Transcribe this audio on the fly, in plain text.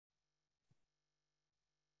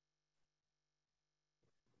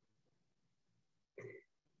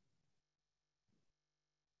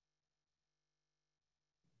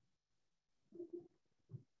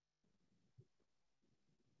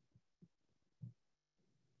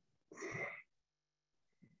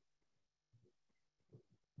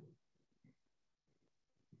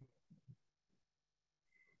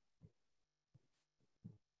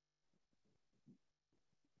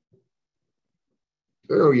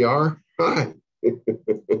There we are. Hi.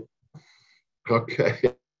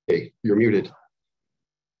 Okay, you're muted.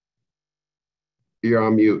 You're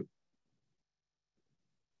on mute.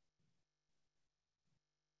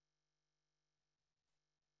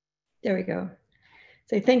 There we go.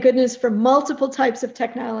 Say thank goodness for multiple types of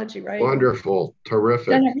technology, right? Wonderful, terrific.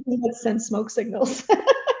 Done everything but send smoke signals.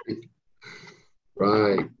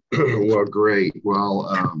 Right. Well, great.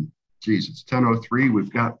 Well, geez, it's 10:03.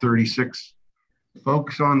 We've got 36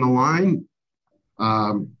 folks on the line.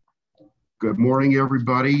 Good morning,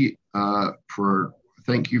 everybody.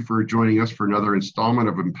 Thank you for joining us for another installment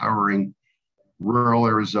of Empowering Rural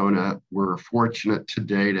Arizona. We're fortunate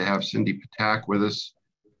today to have Cindy Patak with us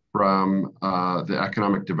from the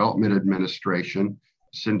Economic Development Administration.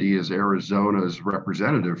 Cindy is Arizona's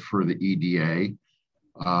representative for the EDA,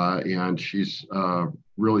 and she's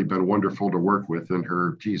really been wonderful to work with. And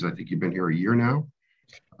I think you've been here a year now.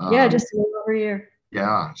 Yeah, just a little over a year.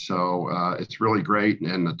 Yeah, so it's really great,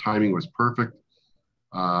 and the timing was perfect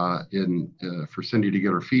for Cindy to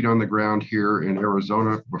get her feet on the ground here in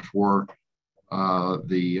Arizona before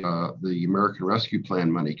the American Rescue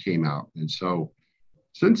Plan money came out. And so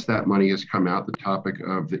since that money has come out, the topic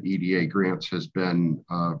of the EDA grants has been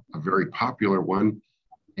a very popular one,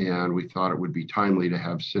 and we thought it would be timely to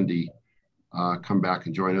have Cindy come back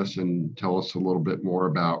and join us and tell us a little bit more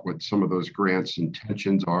about what some of those grants'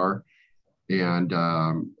 intentions are and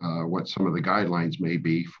what some of the guidelines may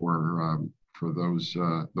be for those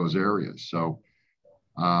areas. So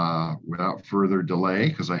without further delay,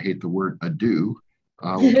 because I hate the word ado,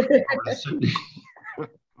 we'll turn it over to Cindy.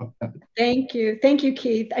 Thank you,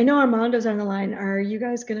 Keith. I know Armando's on the line. Are you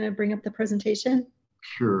guys going to bring up the presentation?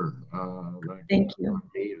 Sure. Thank you.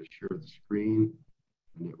 To share the screen,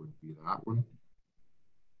 and it would be that one.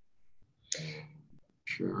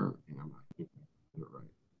 Sure. Yeah, I think I did it right.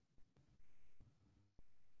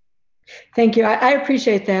 Thank you. I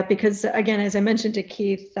appreciate that because, again, as I mentioned to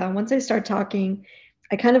Keith, once I start talking,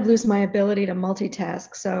 I kind of lose my ability to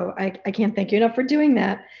multitask. So I can't thank you enough for doing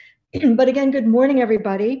that. But again, good morning,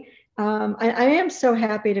 everybody. I am so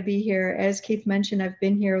happy to be here. As Keith mentioned, I've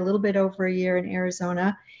been here a little bit over a year in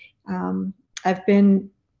Arizona.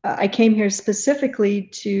 I came here specifically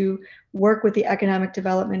to work with the Economic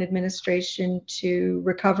Development Administration to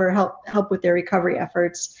help with their recovery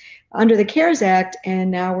efforts under the CARES Act, and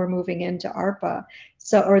now we're moving into ARPA,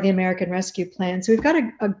 or the American Rescue Plan. So we've got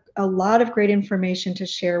a lot of great information to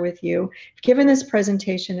share with you. I've given this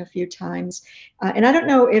presentation a few times, and I don't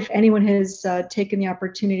know if anyone has taken the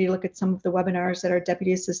opportunity to look at some of the webinars that our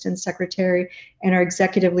Deputy Assistant Secretary and our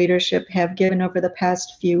executive leadership have given over the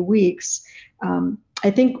past few weeks.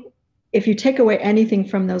 I think if you take away anything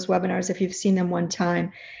from those webinars, if you've seen them one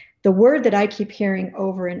time, the word that I keep hearing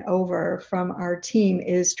over and over from our team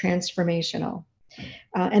is transformational.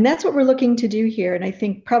 And that's what we're looking to do here. And I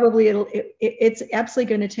think probably it's absolutely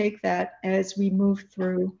going to take that as we move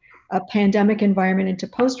through a pandemic environment into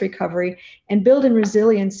post-recovery and build in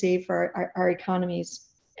resiliency for our economies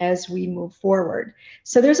as we move forward.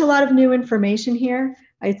 So there's a lot of new information here.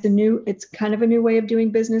 It's kind of a new way of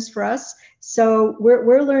doing business for us. So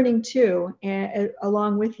we're learning too,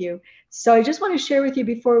 along with you. So I just want to share with you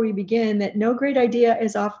before we begin that no great idea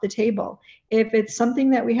is off the table. If it's something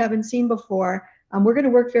that we haven't seen before, we're going to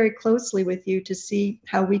work very closely with you to see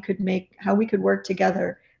how we could work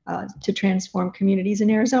together to transform communities in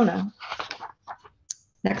Arizona.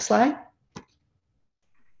 Next slide.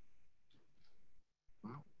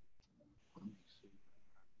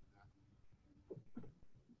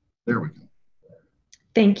 There we go.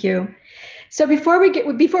 Thank you. So before we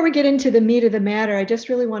get into the meat of the matter, I just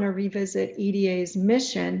really want to revisit EDA's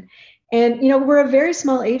mission. And we're a very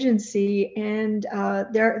small agency, and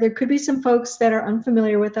there could be some folks that are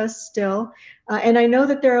unfamiliar with us still. And I know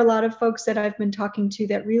that there are a lot of folks that I've been talking to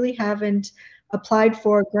that really haven't applied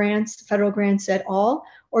for grants, federal grants at all,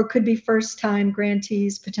 or could be first-time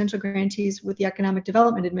grantees, potential grantees with the Economic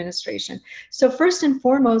Development Administration. So first and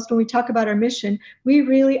foremost, when we talk about our mission, we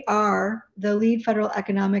really are the lead federal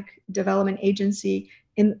economic development agency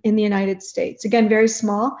in the United States. Again, very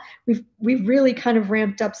small. We've really kind of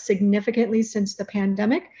ramped up significantly since the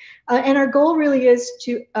pandemic. And our goal really is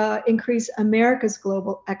to increase America's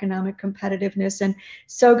global economic competitiveness. And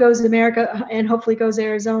so goes America, and hopefully goes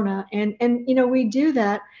Arizona. And we do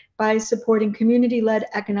that by supporting community-led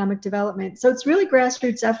economic development. So it's really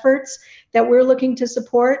grassroots efforts that we're looking to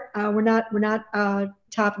support. We're not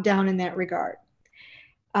top-down in that regard.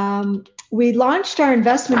 We launched our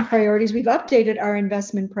investment priorities. We've updated our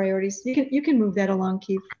investment priorities. You can move that along,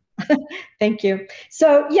 Keith. Thank you.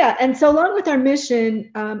 So yeah, and so along with our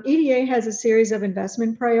mission, EDA has a series of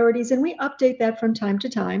investment priorities, and we update that from time to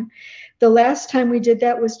time. The last time we did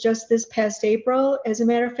that was just this past April, as a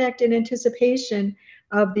matter of fact, in anticipation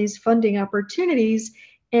of these funding opportunities.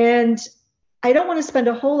 And I don't want to spend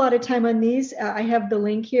a whole lot of time on these. I have the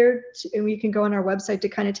link here, and we can go on our website to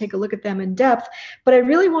kind of take a look at them in depth. But I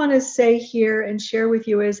really want to say here and share with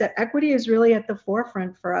you is that equity is really at the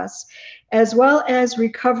forefront for us, as well as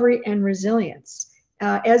recovery and resilience.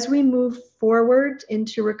 As we move forward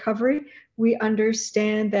into recovery, we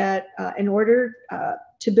understand that in order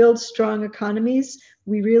to build strong economies,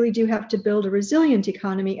 we really do have to build a resilient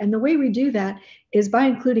economy. And the way we do that is by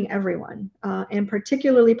including everyone, and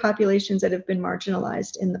particularly populations that have been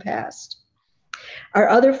marginalized in the past. Our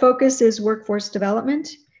other focus is workforce development,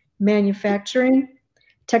 manufacturing,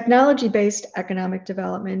 technology-based economic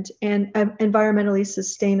development, and environmentally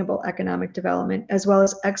sustainable economic development, as well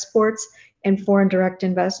as exports and foreign direct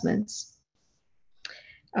investments.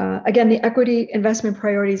 Again, the equity investment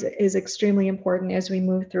priorities is extremely important as we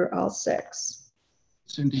move through all six.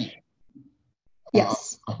 Cindy?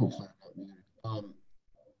 Yes.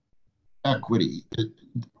 Equity,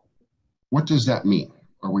 what does that mean?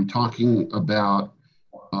 Are we talking about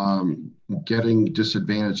getting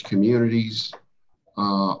disadvantaged communities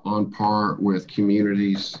on par with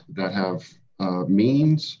communities that have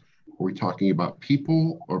means? Are we talking about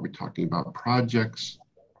people? Are we talking about projects?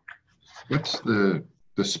 What's the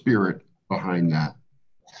spirit behind that?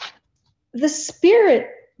 The spirit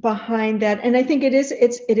behind that, and I think it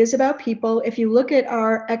is about people. If you look at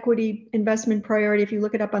our equity investment priority, if you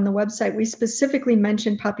look it up on the website, we specifically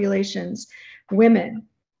mention populations, women,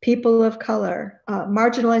 people of color,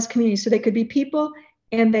 marginalized communities. So they could be people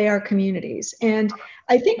and they are communities. And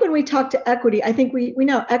I think when we talk to equity, I think we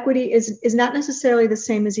know equity is not necessarily the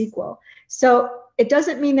same as equal. So it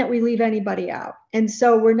doesn't mean that we leave anybody out. And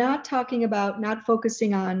so we're not talking about not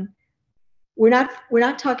focusing on, we're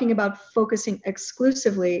not talking about focusing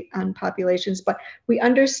exclusively on populations, but we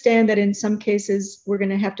understand that in some cases we're going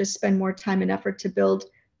to have to spend more time and effort to build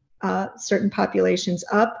certain populations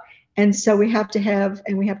up. And so we have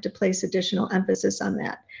to place additional emphasis on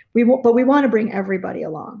that. But we want to bring everybody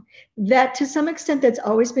along. That, to some extent, that's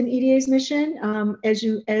always been EDA's mission. As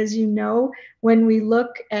you know, when we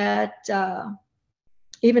look at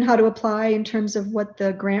even how to apply in terms of what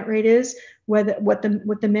the grant rate is, what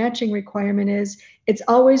the matching requirement is, it's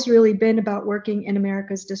always really been about working in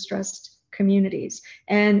America's distressed communities.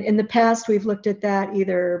 And in the past, we've looked at that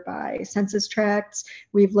either by census tracts,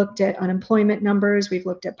 we've looked at unemployment numbers, we've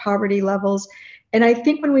looked at poverty levels. And I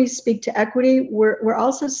think when we speak to equity, we're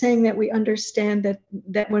also saying that we understand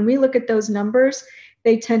that when we look at those numbers,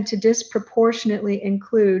 they tend to disproportionately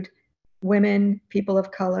include women, people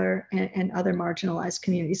of color, and other marginalized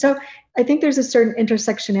communities. So I think there's a certain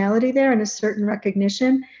intersectionality there and a certain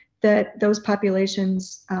recognition that those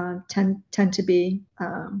populations tend to be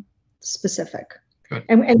specific. Good.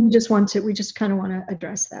 And we just kind of want to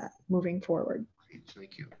address that moving forward. Great,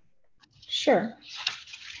 thank you. Sure.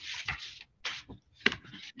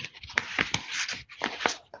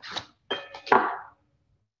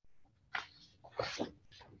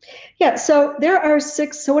 Yeah, so there are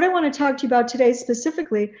six. So what I want to talk to you about today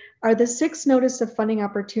specifically are the 6 notice of funding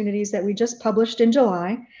opportunities that we just published in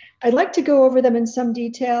July. I'd like to go over them in some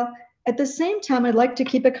detail. At the same time, I'd like to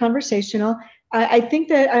keep it conversational. I think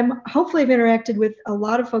that hopefully I've interacted with a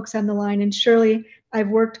lot of folks on the line, and surely I've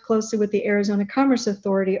worked closely with the Arizona Commerce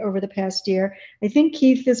Authority over the past year. I think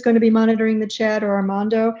Keith is going to be monitoring the chat, or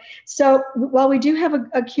Armando. So while we do have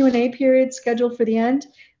a Q&A period scheduled for the end,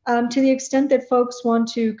 to the extent that folks want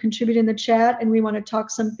to contribute in the chat and we want to talk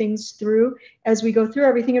some things through as we go through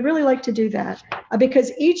everything, I'd really like to do that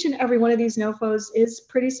because each and every one of these NOFOs is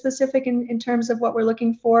pretty specific in terms of what we're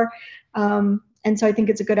looking for. And so I think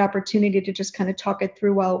it's a good opportunity to just kind of talk it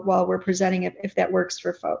through while we're presenting it, if that works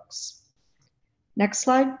for folks. Next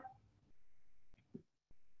slide.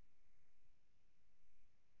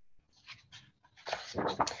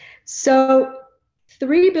 So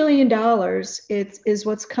 $3 billion is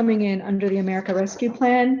what's coming in under the America Rescue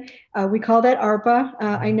Plan. We call that ARPA.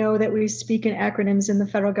 I know that we speak in acronyms in the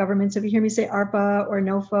federal government. So if you hear me say ARPA or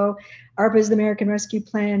NOFO, ARPA is the American Rescue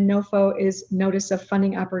Plan. NOFO is Notice of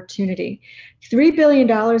Funding Opportunity. $3 billion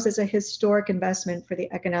is a historic investment for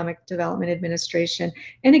the Economic Development Administration.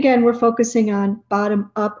 And again, we're focusing on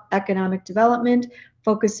bottom-up economic development,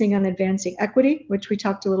 focusing on advancing equity, which we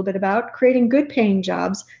talked a little bit about, creating good paying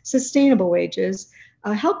jobs, sustainable wages,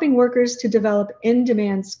 helping workers to develop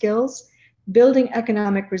in-demand skills, building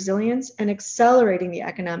economic resilience, and accelerating the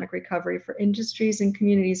economic recovery for industries and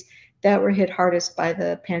communities that were hit hardest by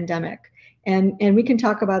the pandemic. And we can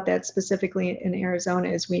talk about that specifically in Arizona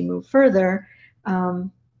as we move further.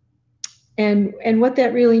 And what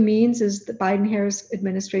that really means is the Biden-Harris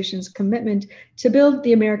administration's commitment to build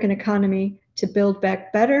the American economy, to build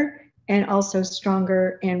back better and also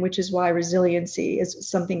stronger, and which is why resiliency is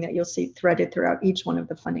something that you'll see threaded throughout each one of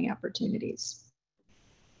the funding opportunities.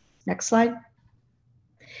 Next slide.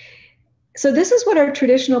 So this is what our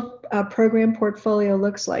traditional program portfolio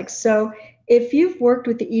looks like. So if you've worked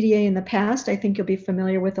with the EDA in the past, I think you'll be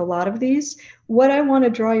familiar with a lot of these. What I want to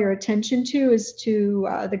draw your attention to is to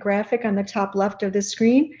the graphic on the top left of the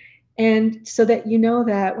screen. And so that you know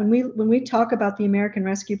that when we talk about the American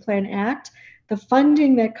Rescue Plan Act, the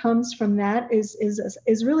funding that comes from that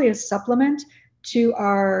is really a supplement to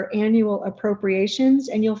our annual appropriations.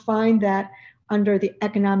 And you'll find that under the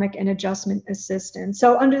Economic and Adjustment Assistance.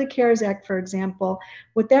 So under the CARES Act, for example,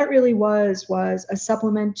 what that really was a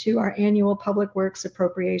supplement to our annual public works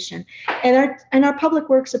appropriation. And our public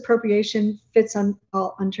works appropriation fits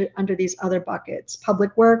under these other buckets: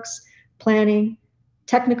 public works, planning,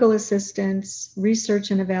 technical assistance,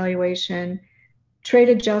 research and evaluation, trade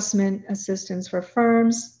adjustment assistance for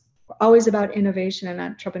firms, always about innovation and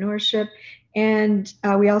entrepreneurship. And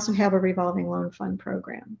we also have a revolving loan fund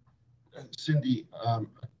program. Cindy, a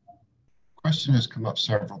question has come up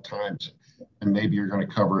several times, and maybe you're going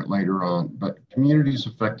to cover it later on, but communities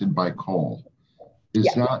affected by coal, is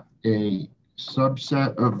that a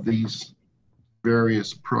subset of these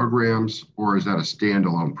various programs, or is that a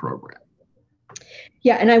standalone program?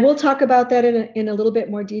 Yeah, and I will talk about that in a little bit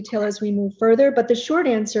more detail as we move further, but the short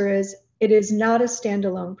answer is it is not a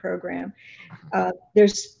standalone program.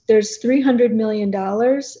 There's $300 million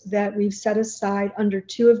that we've set aside under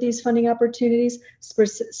 2 of these funding opportunities,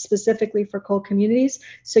 specifically for coal communities.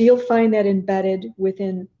 So you'll find that embedded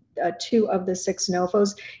within 2 of the 6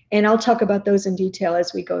 NOFOs, and I'll talk about those in detail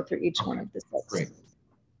as we go through each one of the 6. Great.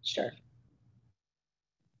 Sure.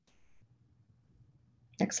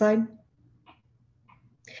 Next slide.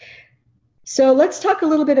 So let's talk a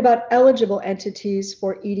little bit about eligible entities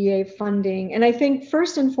for EDA funding. And I think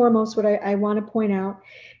first and foremost, what I want to point out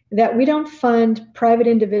that we don't fund private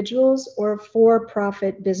individuals or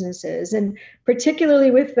for-profit businesses. And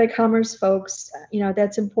particularly with the commerce folks,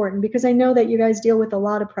 that's important because I know that you guys deal with a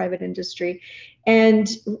lot of private industry. And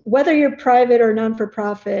whether you're private or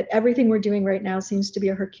non-for-profit, everything we're doing right now seems to be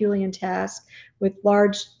a Herculean task with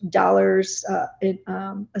large dollars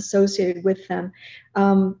associated with them.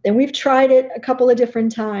 And we've tried it a couple of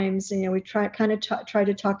different times. We try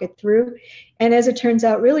to talk it through. And as it turns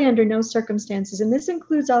out, really under no circumstances, and this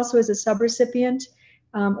includes also as a subrecipient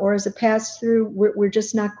or as a pass-through, we're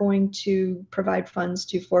just not going to provide funds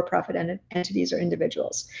to for-profit entities or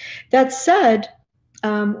individuals. That said,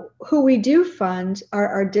 who we do fund are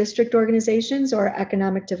our district organizations or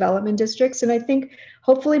economic development districts. And I think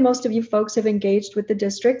hopefully most of you folks have engaged with the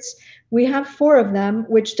districts. We have 4 of them,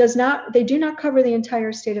 which they do not cover the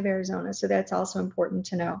entire state of Arizona. So that's also important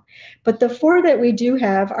to know. But the 4 that we do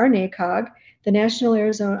have are NACOG,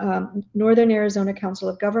 the Northern Arizona Council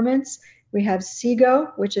of Governments. We have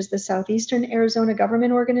SEGO, which is the Southeastern Arizona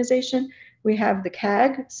Government Organization. We have the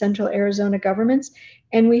CAG, Central Arizona Governments,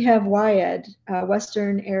 and we have WIED,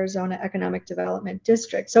 Western Arizona Economic Development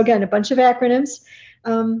District. So again, a bunch of acronyms,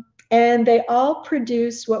 and they all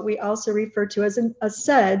produce what we also refer to as a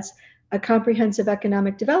CEDS, a comprehensive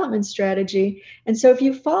economic development strategy. And so if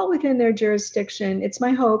you fall within their jurisdiction, it's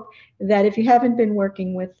my hope that if you haven't been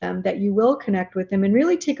working with them, that you will connect with them and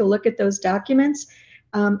really take a look at those documents.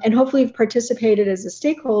 And hopefully you've participated as a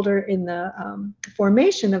stakeholder in the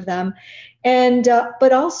formation of them. And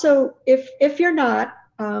but also, if you're not,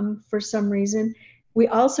 for some reason, we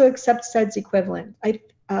also accept CEDS equivalent.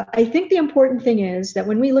 I think the important thing is that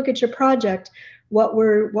when we look at your project, what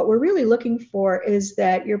we're really looking for is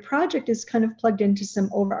that your project is kind of plugged into some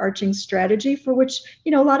overarching strategy for which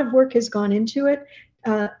a lot of work has gone into it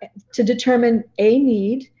to determine a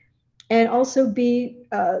need, and also B,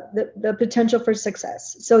 the potential for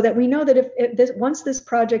success, so that we know that once this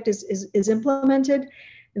project is implemented,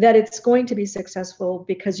 that it's going to be successful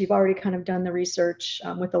because you've already kind of done the research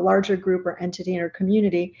with a larger group or entity or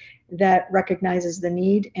community that recognizes the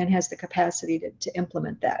need and has the capacity to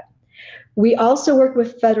implement that. We also work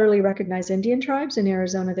with federally recognized Indian tribes. In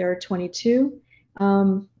Arizona, there are 22.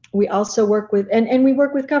 We also work with, and we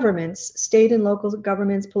work with governments, state and local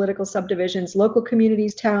governments, political subdivisions, local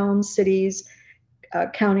communities, towns, cities,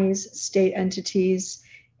 counties, state entities.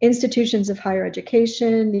 Institutions of higher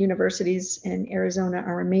education, the universities in Arizona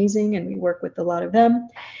are amazing, and we work with a lot of them.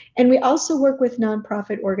 And we also work with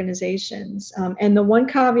nonprofit organizations. And the one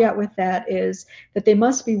caveat with that is that they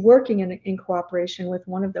must be working in cooperation with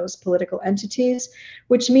one of those political entities,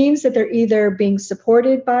 which means that they're either being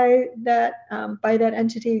supported by that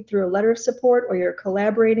entity through a letter of support, or you're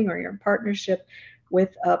collaborating, or you're in partnership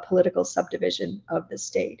with a political subdivision of the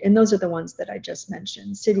state. And those are the ones that I just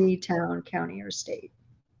mentioned: city, town, county, or state.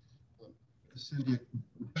 Cindy,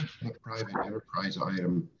 the private enterprise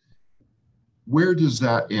item, where does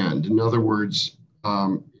that end? In other words,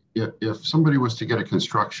 if somebody was to get a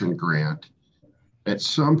construction grant, at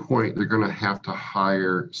some point they're going to have to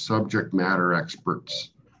hire subject matter experts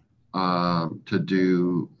to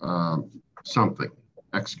do something,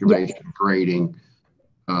 excavation, yes, grading,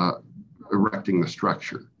 erecting the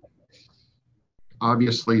structure.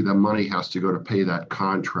 Obviously, the money has to go to pay that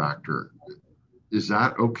contractor. Is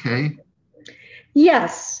that okay?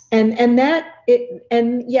 Yes, and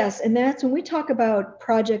yes, and that's when we talk about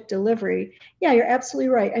project delivery. Yeah, you're absolutely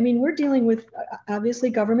right. I mean, we're dealing with obviously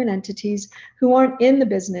government entities who aren't in the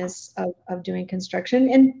business of doing construction,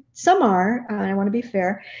 and some are. I want to be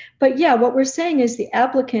fair, but yeah, what we're saying is the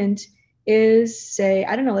applicant is, say,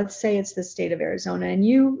 I don't know, let's say it's the state of Arizona, and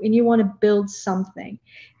you want to build something.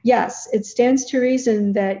 Yes, it stands to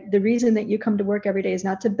reason that the reason that you come to work every day is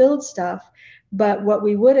not to build stuff. But what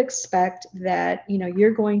we would expect that,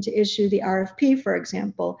 you're going to issue the RFP, for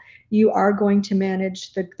example, you are going to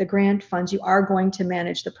manage the grant funds, you are going to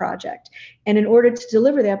manage the project. And in order to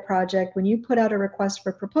deliver that project, when you put out a request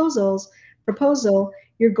for proposal,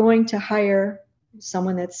 you're going to hire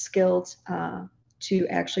someone that's skilled to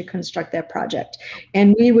actually construct that project.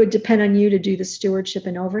 And we would depend on you to do the stewardship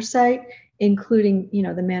and oversight, including,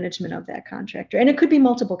 the management of that contractor. And it could be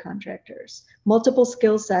multiple contractors, multiple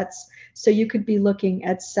skill sets. So you could be looking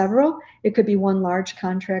at several. It could be one large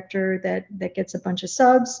contractor that gets a bunch of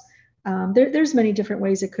subs. There's many different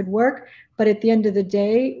ways it could work. But at the end of the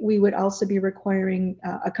day, we would also be requiring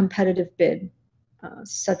a competitive bid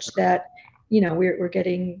such that, we're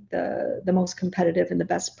getting the most competitive and the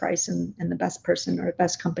best price and the best person or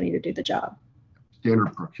best company to do the job.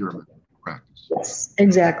 Standard procurement practice. Yes,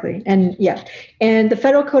 exactly. And yeah, and the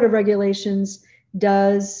Federal Code of Regulations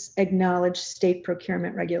does acknowledge state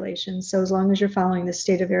procurement regulations. So as long as you're following the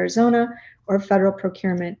state of Arizona or federal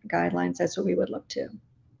procurement guidelines, that's what we would look to.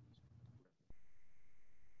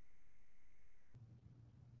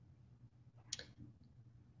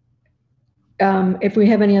 If we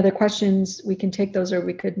have any other questions, we can take those, or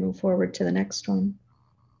we could move forward to the next one.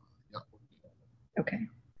 Yep. Okay.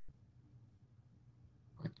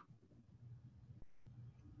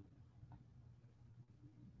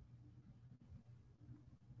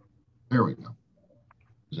 There we go.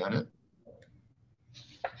 Is that it?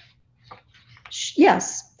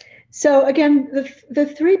 Yes. So again, the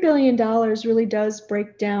 $3 billion really does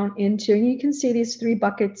break down into, and you can see these three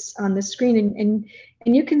buckets on the screen,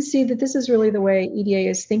 and you can see that this is really the way EDA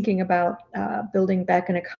is thinking about building back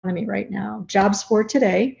an economy right now. Jobs for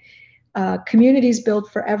today, communities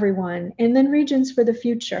built for everyone, and then regions for the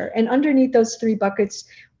future. And underneath those three buckets,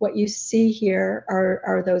 what you see here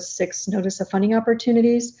are those 6 notice of funding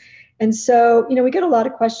opportunities. And so, we get a lot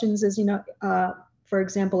of questions as, for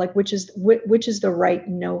example, like which is the right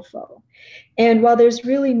NOFO? And while there's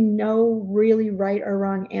really no really right or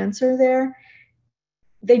wrong answer there,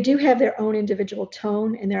 they do have their own individual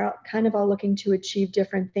tone, and they're kind of all looking to achieve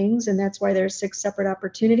different things. And that's why there are 6 separate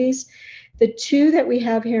opportunities. The 2 that we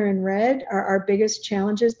have here in red are our biggest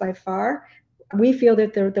challenges by far. We feel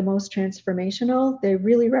that they're the most transformational. They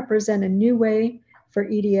really represent a new way for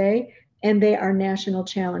EDA, and they are national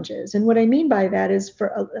challenges. And what I mean by that is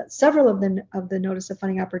for several of the notice of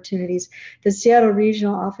funding opportunities, the Seattle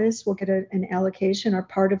Regional Office will get an allocation or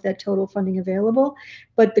part of that total funding available.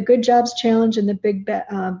 But the Good Jobs Challenge and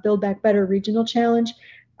the Build Back Better Regional Challenge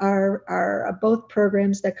are both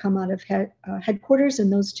programs that come out of headquarters,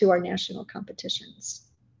 and those 2 are national competitions.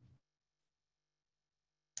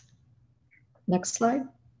 Next slide.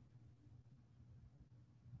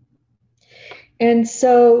 And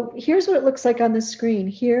so here's what it looks like on the screen.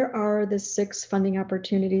 Here are the 6 funding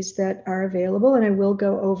opportunities that are available, and I will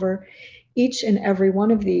go over each and every one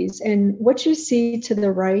of these. And what you see to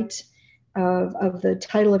the right of the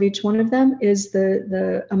title of each one of them is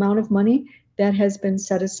the amount of money that has been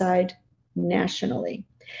set aside nationally.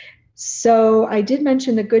 So I did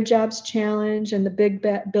mention the Good Jobs Challenge and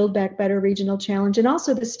the Build Back Better Regional Challenge, and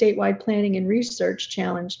also the Statewide Planning and Research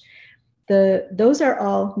Challenge. Those are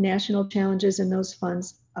all national challenges, and those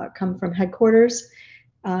funds come from headquarters.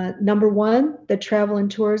 Number one, the Travel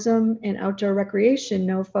and Tourism and Outdoor Recreation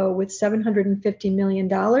NOFO with $750 million.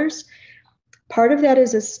 Part of that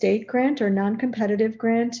is a state grant or non-competitive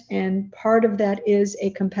grant, and part of that is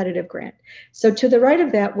a competitive grant. So to the right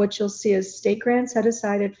of that, what you'll see is state grants set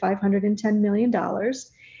aside at $510 million.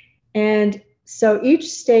 And so each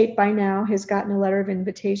state by now has gotten a letter of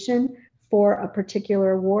invitation for a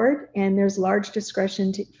particular award, and there's large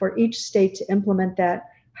discretion for each state to implement that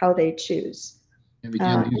how they choose. And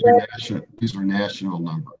again, these are national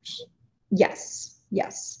numbers. Yes,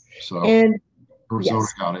 yes. So and Arizona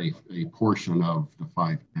got a portion of the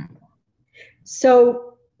 510.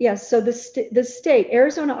 So yes, so the state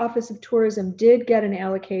Arizona Office of Tourism did get an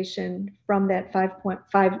allocation from that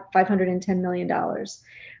 $510 million.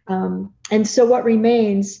 And so what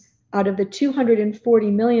remains out of the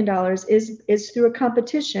 $240 million is through a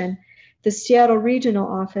competition. The Seattle Regional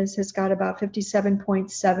Office has got about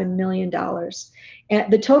 $57.7 million.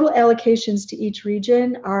 And the total allocations to each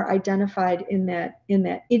region are identified in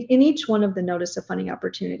each one of the notice of funding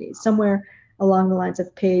opportunities, somewhere along the lines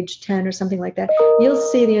of page 10 or something like that. You'll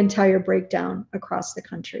see the entire breakdown across the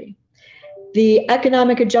country. The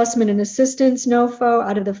Economic Adjustment and Assistance NOFO,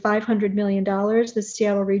 out of the $500 million, the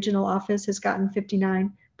Seattle Regional Office has gotten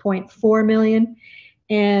 $59.4 million.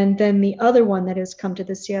 And then the other one that has come to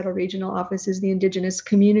the Seattle Regional Office is the Indigenous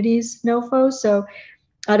Communities NOFO. So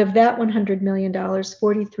out of that $100 million,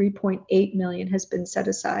 $43.8 million has been set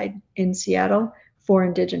aside in Seattle for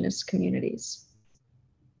Indigenous communities.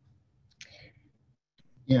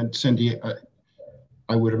 And Cindy,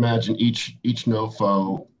 I would imagine each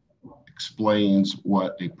NOFO explains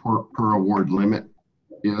what a per award limit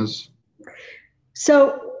is.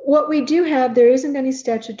 So what we do have, there isn't any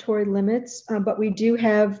statutory limits, but we do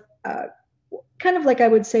have kind of like I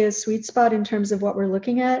would say a sweet spot in terms of what we're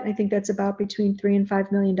looking at. I think that's about between $3 and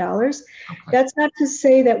 $5 million. Okay. That's not to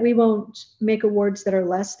say that we won't make awards that are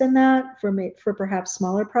less than that for perhaps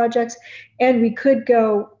smaller projects, and we could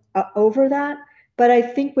go over that. But I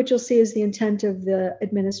think what you'll see is the intent of the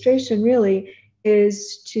administration really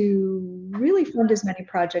is to really fund as many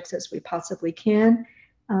projects as we possibly can.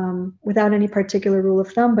 Without any particular rule of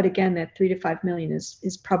thumb, but again, that $3 to $5 million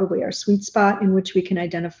is probably our sweet spot in which we can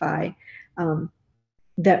identify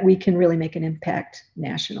that we can really make an impact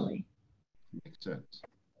nationally. Makes sense.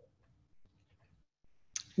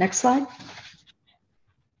 Next slide.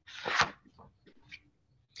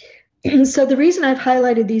 So the reason I've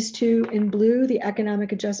highlighted these two in blue, the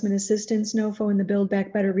Economic Adjustment Assistance NOFO and the Build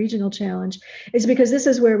Back Better Regional Challenge, is because this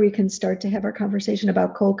is where we can start to have our conversation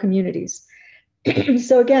about coal communities.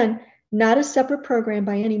 So again, not a separate program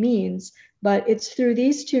by any means, but it's through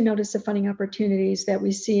these two notice of funding opportunities that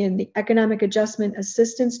we see in the Economic Adjustment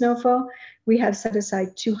Assistance NOFO, we have set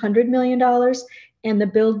aside $200 million, and the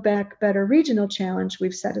Build Back Better Regional Challenge,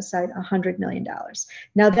 we've set aside $100 million.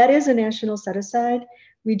 Now that is a national set aside.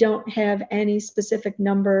 We don't have any specific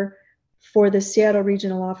number for the Seattle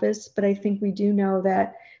Regional Office, but I think we do know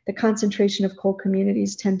that the concentration of coal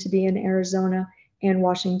communities tend to be in Arizona and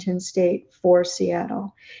Washington State for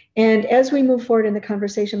Seattle. And as we move forward in the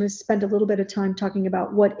conversation, I'm going to spend a little bit of time talking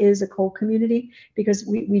about what is a coal community, because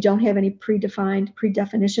we don't have any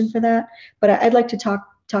predefinition for that. But I'd like to talk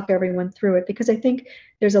everyone through it, because I think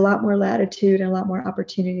there's a lot more latitude and a lot more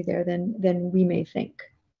opportunity there than we may think.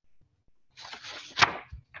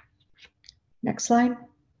 Next slide.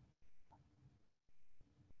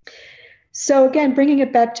 So again, bringing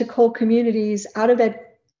it back to coal communities, out of that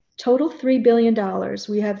total $3 billion,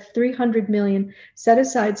 we have $300 million set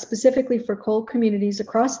aside specifically for coal communities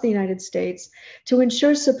across the United States to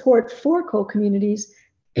ensure support for coal communities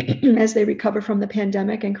as they recover from the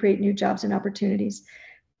pandemic and create new jobs and opportunities.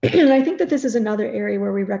 And I think that this is another area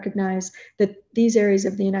where we recognize that these areas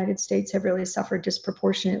of the United States have really suffered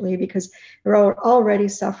disproportionately, because they're already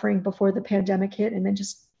suffering before the pandemic hit and then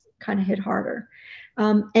just kind of hit harder.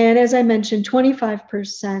 And as I mentioned,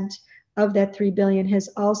 25% of that $3 billion has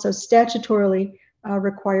also statutorily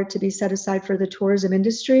required to be set aside for the tourism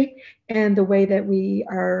industry. And the way that we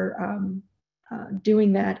are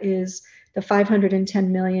doing that is the $510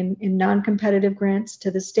 million in non-competitive grants to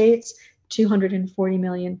the states, $240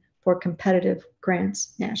 million for competitive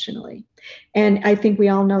grants nationally. And I think we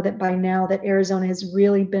all know that by now that Arizona has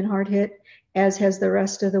really been hard hit, as has the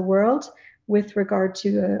rest of the world, with regard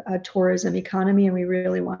to a tourism economy, and we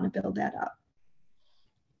really want to build that up.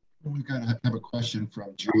 We've got to have a question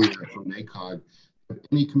from Julia from NACOG. Have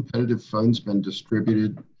any competitive funds been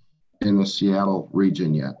distributed in the Seattle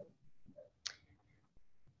region yet?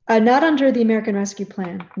 Not under the American Rescue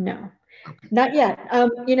Plan, no. Okay. Not yet.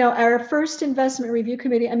 You know, our first investment review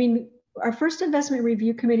committee, I mean, our first investment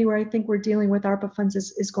review committee where I think we're dealing with ARPA funds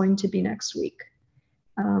is going to be next week.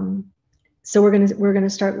 So we're going to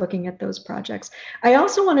start looking at those projects. I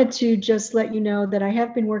also wanted to just let you know that I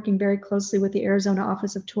have been working very closely with the Arizona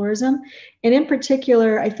Office of Tourism. And in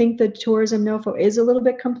particular, I think the tourism NOFO is a little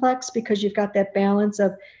bit complex because you've got that balance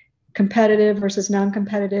of competitive versus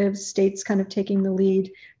non-competitive, states kind of taking the lead,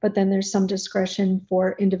 but then there's some discretion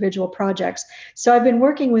for individual projects. So I've been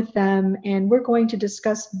working with them, and we're going to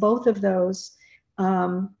discuss both of those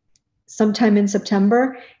sometime in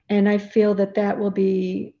September. And I feel that that will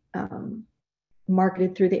be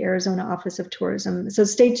marketed through the Arizona Office of Tourism. So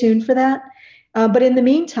stay tuned for that. But in the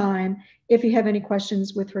meantime, if you have any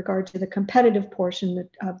questions with regard to the competitive portion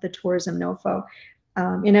of the tourism NOFO,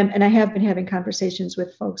 and I have been having conversations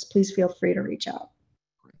with folks, please feel free to reach out.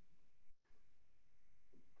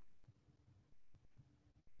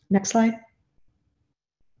 Next slide.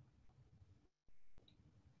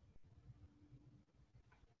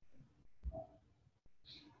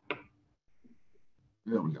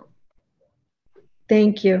 There we go.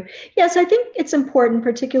 Thank you. Yes, I think it's important,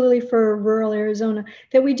 particularly for rural Arizona,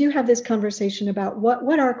 that we do have this conversation about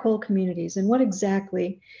what are coal communities and what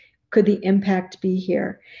exactly could the impact be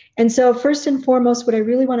here. And so first and foremost, what I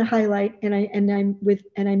really want to highlight, and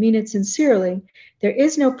I mean it sincerely, there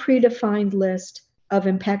is no predefined list of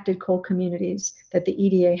impacted coal communities that the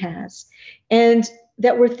EDA has, and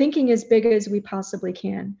that we're thinking as big as we possibly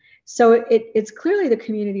can. So it's clearly the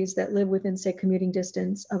communities that live within, say, commuting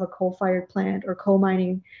distance of a coal-fired plant or coal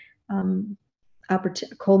mining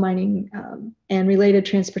and related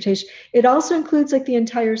transportation. It also includes like the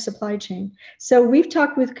entire supply chain. So we've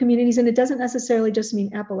talked with communities, and it doesn't necessarily just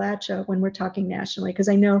mean Appalachia when we're talking nationally, because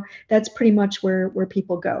I know that's pretty much where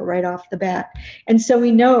people go right off the bat. And so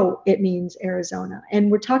we know it means Arizona,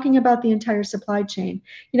 and we're talking about the entire supply chain.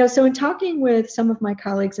 So in talking with some of my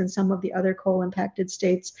colleagues in some of the other coal impacted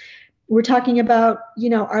states, we're talking about,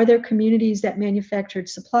 are there communities that manufactured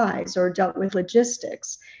supplies or dealt with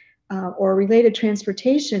logistics? Or related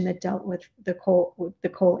transportation that dealt with the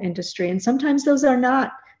coal industry, and sometimes those are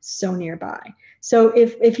not so nearby. So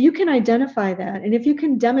if you can identify that, and if you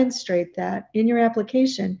can demonstrate that in your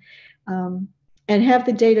application, and have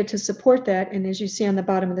the data to support that, and as you see on the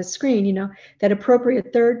bottom of the screen, that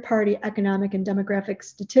appropriate third-party economic and demographic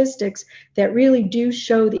statistics that really do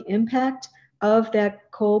show the impact of that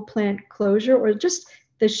coal plant closure, or just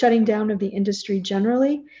the shutting down of the industry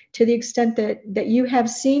generally, to the extent that you have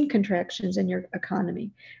seen contractions in your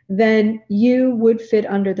economy, then you would fit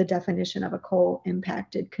under the definition of a coal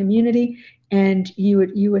impacted community, and you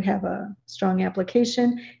would have a strong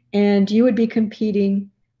application, and you would be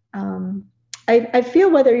competing. I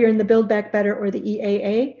feel whether you're in the Build Back Better or the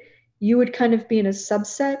EAA, you would kind of be in a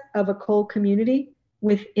subset of a coal community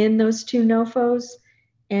within those two NOFOs,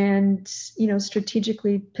 and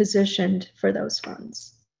strategically positioned for those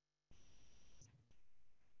funds.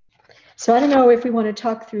 So I don't know if we want to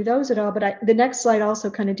talk through those at all, but the next slide also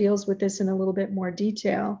kind of deals with this in a little bit more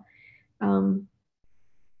detail.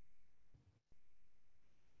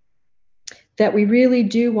 That we really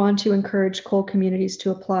do want to encourage coal communities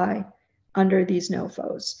to apply under these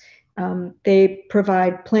NOFOs. They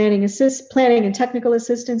provide planning and technical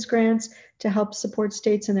assistance grants to help support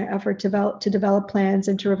states in their effort to develop plans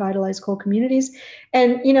and to revitalize coal communities.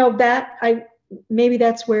 And maybe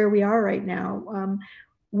that's where we are right now.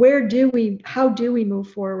 How do we move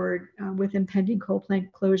forward with impending coal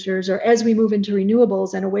plant closures, or as we move into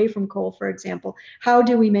renewables and away from coal, for example? How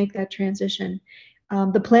do we make that transition?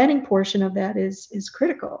 The planning portion of that is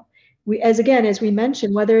critical. As we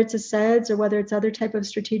mentioned, whether it's a SEDS or whether it's other type of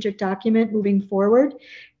strategic document moving forward,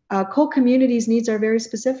 coal communities' needs are very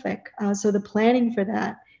specific. So the planning for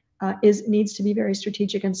that needs to be very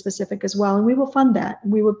strategic and specific as well. And we will fund that.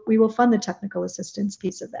 We will fund the technical assistance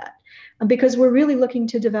piece of that, because we're really looking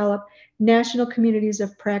to develop national communities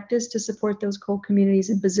of practice to support those coal communities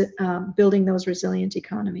and building those resilient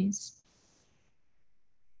economies.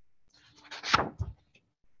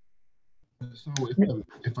 So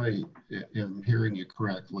if I am hearing you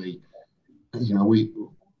correctly,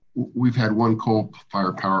 we've had one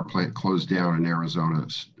coal-fired power plant closed down in Arizona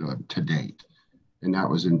to date, and that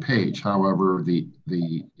was in Page. However,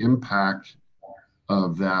 the impact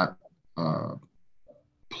of that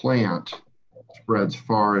plant spreads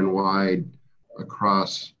far and wide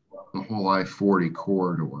across the whole I-40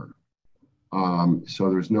 corridor. So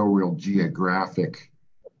there's no real geographic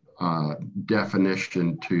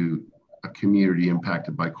definition to a community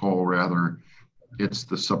impacted by coal. Rather, it's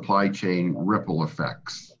the supply chain ripple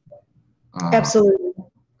effects. Absolutely.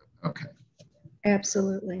 Okay.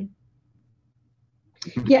 Absolutely.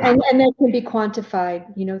 Yeah, and that can be quantified,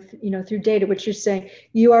 through data, which you're saying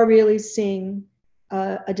you are really seeing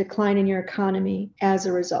a decline in your economy as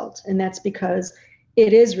a result. And that's because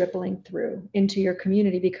it is rippling through into your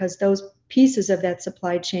community because those pieces of that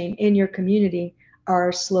supply chain in your community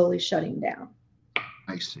are slowly shutting down.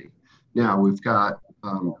 I see. Now we've got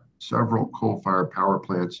several coal-fired power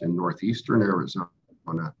plants in northeastern Arizona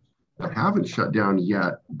that haven't shut down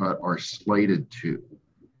yet, but are slated to.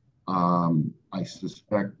 I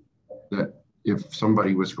suspect that if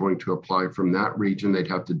somebody was going to apply from that region, they'd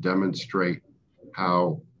have to demonstrate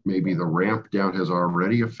how maybe the ramp down has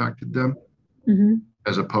already affected them,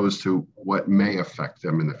 as opposed to what may affect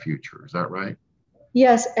them in the future. Is that right?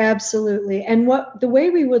 Yes, absolutely. And the way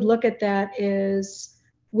we would look at that is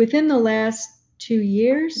within the last 2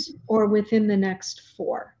 years or within the next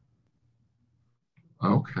 4.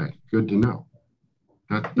 Okay, good to know.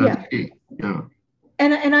 That's key. Yeah.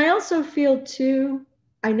 And I also feel too,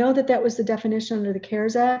 I know that was the definition under the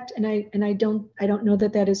CARES Act, and I don't know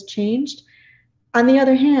that has changed. On the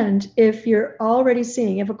other hand, if you're already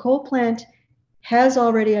seeing, if a coal plant has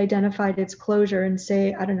already identified its closure and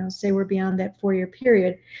say we're beyond that 4-year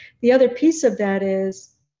period, the other piece of that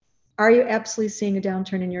is, are you absolutely seeing a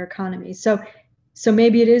downturn in your economy? So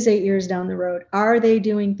maybe it is 8 years down the road. Are they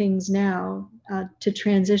doing things now to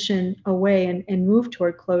transition away and move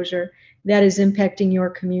toward closure that is impacting your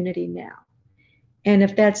community now? And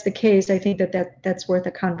if that's the case, I think that's worth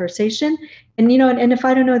a conversation. And and if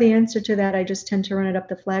I don't know the answer to that, I just tend to run it up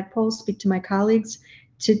the flagpole, speak to my colleagues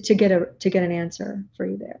to get an answer for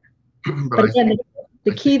you there. But again,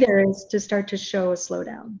 the key there is to start to show a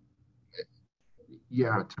slowdown.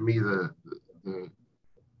 Yeah, to me, the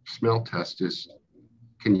smell test is,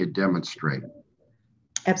 can you demonstrate?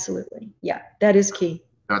 Absolutely. Yeah, that is key.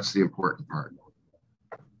 That's the important part.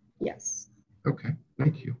 Yes. Okay,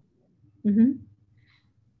 thank you.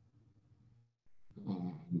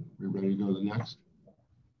 We're ready to go to the next?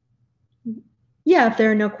 Yeah, if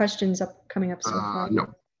there are no questions coming up so far.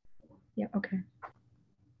 No. Yeah, okay.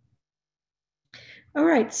 All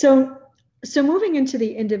right, so moving into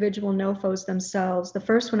the individual NOFOs themselves, the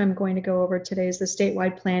first one I'm going to go over today is the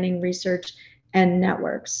statewide planning, research, and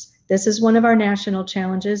networks. This is one of our national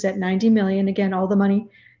challenges at $90 million. Again, all the money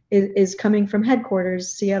is coming from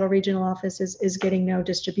headquarters. Seattle Regional Office is getting no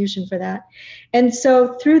distribution for that. And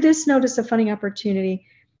so through this notice of funding opportunity,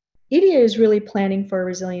 EDA is really planning for a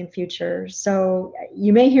resilient future. So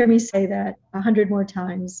you may hear me say that 100 more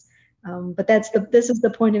times, but this is the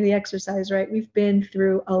point of the exercise, right? We've been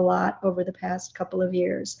through a lot over the past couple of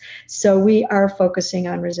years. So we are focusing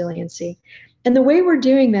on resiliency. And the way we're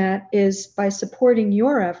doing that is by supporting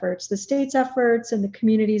your efforts, the state's efforts and the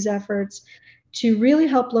community's efforts to really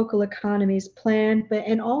help local economies plan,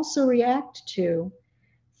 and also react to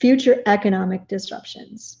future economic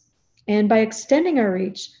disruptions. And by extending our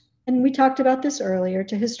reach, and we talked about this earlier,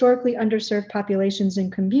 to historically underserved populations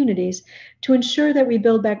and communities to ensure that we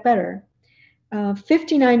build back better.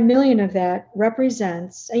 59 million of that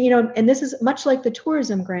represents, and this is much like the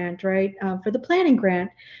tourism grant, right? For the planning grant,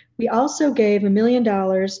 we also gave $1 million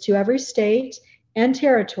to every state and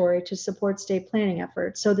territory to support state planning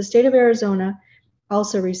efforts. So the state of Arizona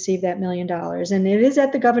also received that $1 million, and it is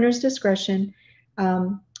at the governor's discretion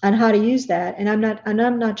on how to use that. And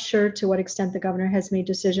I'm not sure to what extent the governor has made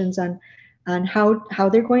decisions on how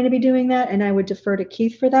they're going to be doing that, and I would defer to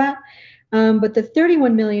Keith for that. But the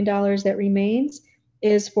 $31 million that remains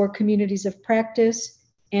is for communities of practice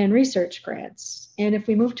and research grants. And if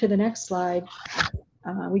we move to the next slide,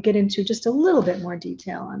 we get into just a little bit more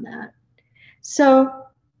detail on that. So,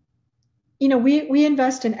 we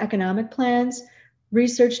invest in economic plans,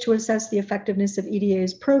 research to assess the effectiveness of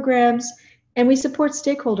EDA's programs, and we support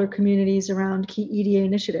stakeholder communities around key EDA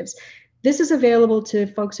initiatives. This is available to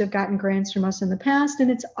folks who have gotten grants from us in the past,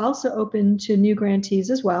 and it's also open to new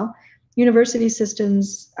grantees as well. University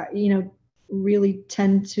systems, really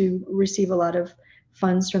tend to receive a lot of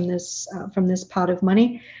funds from this pot of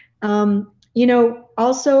money.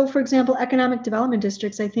 Also, for example, economic development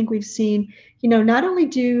districts, I think we've seen, not only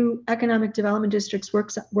do economic development districts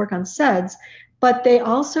work on SEDS, but they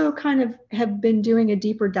also kind of have been doing a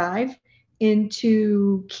deeper dive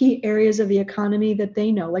into key areas of the economy that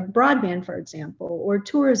they know, like broadband, for example, or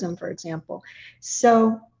tourism, for example.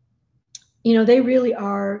 So, they really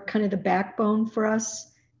are kind of the backbone for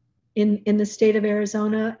us in the state of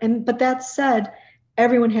Arizona. But that said,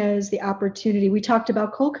 everyone has the opportunity. We talked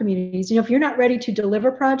about coal communities. If you're not ready to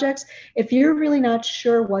deliver projects, if you're really not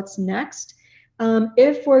sure what's next,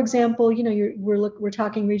 if, for example, we're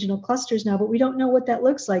talking regional clusters now, but we don't know what that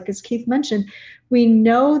looks like. As Keith mentioned, we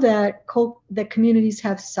know that communities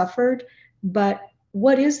have suffered, but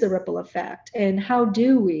what is the ripple effect and how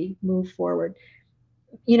do we move forward?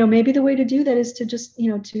 Maybe the way to do that is to just,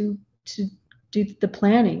 to do the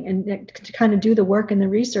planning and to kind of do the work and the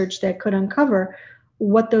research that could uncover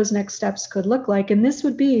what those next steps could look like. And this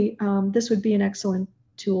would be an excellent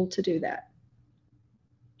tool to do that.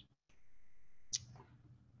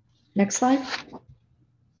 Next slide.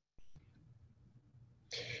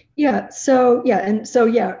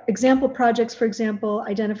 Example projects, for example,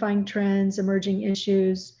 identifying trends, emerging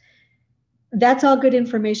issues. That's all good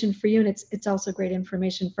information for you, and it's also great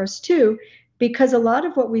information for us too, because a lot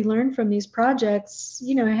of what we learn from these projects,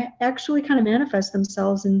 actually kind of manifest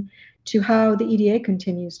themselves into how the EDA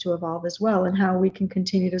continues to evolve as well, and how we can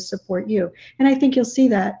continue to support you. And I think you'll see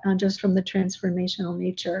that just from the transformational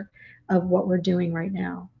nature of what we're doing right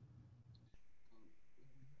now.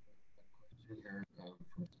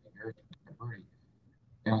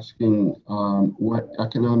 Asking what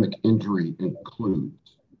economic injury includes.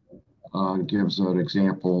 Gives an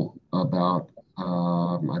example about,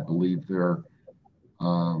 I believe, their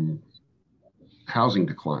housing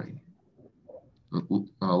decline,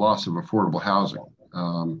 loss of affordable housing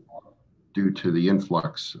due to the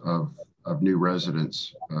influx of new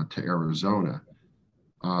residents to Arizona.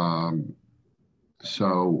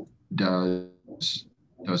 So does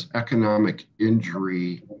economic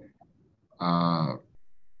injury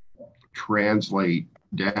translate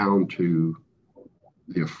down to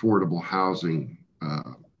the affordable housing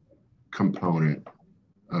component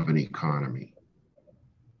of an economy?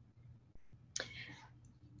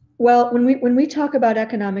 Well, when we talk about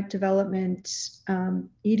economic development,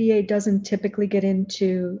 EDA doesn't typically get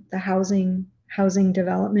into the housing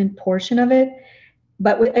development portion of it.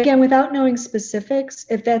 But again, without knowing specifics,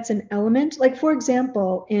 if that's an element, like for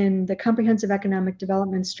example, in the comprehensive economic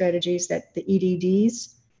development strategies that the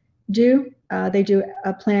EDDs do, they do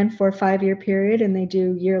a plan for a 5-year period and they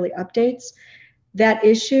do yearly updates. That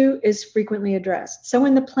issue is frequently addressed. So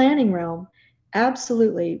in the planning realm,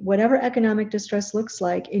 absolutely, whatever economic distress looks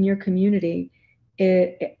like in your community,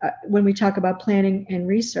 when we talk about planning and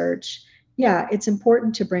research, it's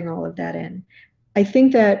important to bring all of that in. I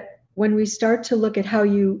think that when we start to look at how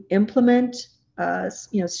you implement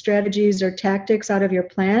strategies or tactics out of your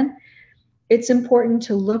plan, it's important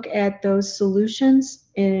to look at those solutions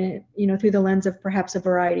through the lens of perhaps a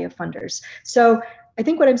variety of funders. So I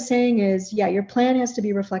think what I'm saying is, your plan has to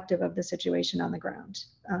be reflective of the situation on the ground.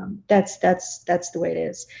 That's the way it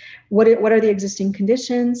is. What are the existing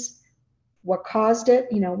conditions? What caused it?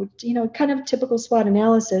 Kind of typical SWOT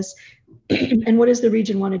analysis. And what does the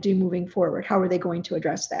region want to do moving forward? How are they going to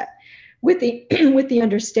address that? With the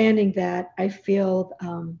understanding that I feel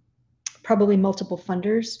probably multiple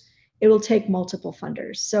funders. It will take multiple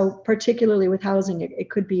funders. So particularly with housing, it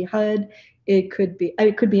could be HUD, it could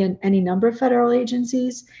be in any number of federal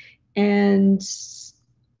agencies. And,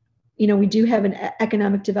 we do have an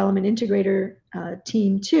economic development integrator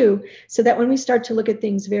team too, so that when we start to look at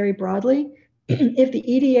things very broadly, if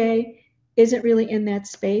the EDA isn't really in that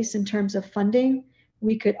space in terms of funding,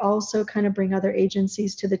 we could also kind of bring other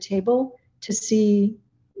agencies to the table to see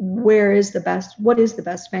what is the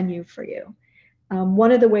best venue for you.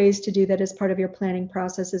 One of the ways to do that as part of your planning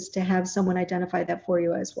process is to have someone identify that for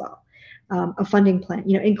you as well. A funding plan,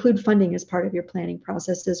 include funding as part of your planning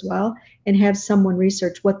process as well, and have someone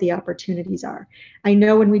research what the opportunities are. I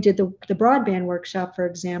know when we did the broadband workshop, for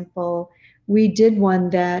example, we did one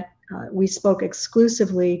that we spoke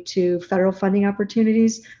exclusively to federal funding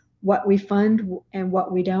opportunities, what we fund and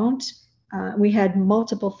what we don't. We had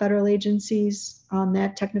multiple federal agencies on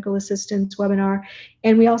that technical assistance webinar,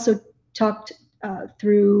 and we also talked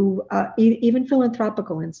through even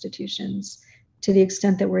philanthropical institutions, to the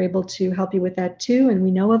extent that we're able to help you with that too, and we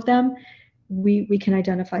know of them, we can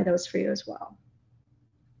identify those for you as well.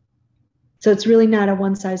 So it's really not a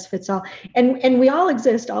one size fits all. And we all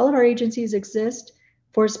exist, all of our agencies exist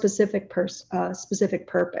for a specific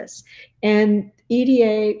purpose. And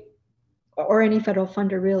EDA or any federal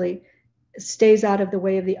funder really stays out of the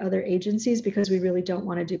way of the other agencies, because we really don't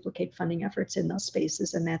want to duplicate funding efforts in those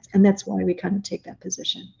spaces. And that's why we kind of take that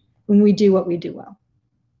position when we do what we do well.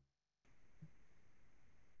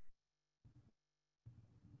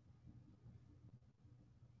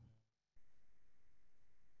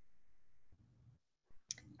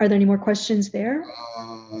 Are there any more questions there?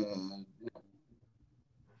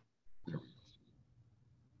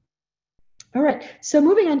 All right, so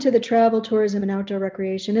moving on to the travel, tourism, and outdoor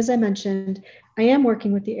recreation. As I mentioned, I am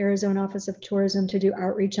working with the Arizona Office of Tourism to do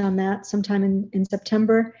outreach on that sometime in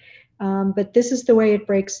September. But this is the way it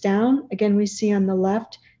breaks down. Again, we see on the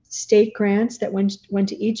left state grants that went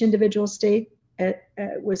to each individual state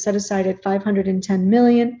was set aside at 510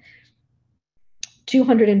 million.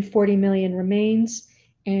 240 million remains,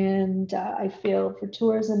 and I feel for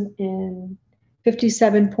tourism in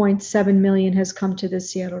 57.7 million has come to the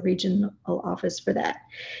Seattle Regional Office for that.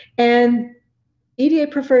 And EDA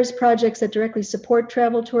prefers projects that directly support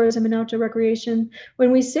travel, tourism, and outdoor recreation.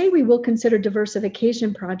 When we say we will consider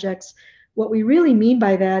diversification projects, what we really mean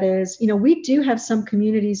by that is, we do have some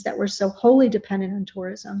communities that were so wholly dependent on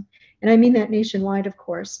tourism, and I mean that nationwide, of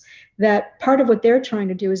course, that part of what they're trying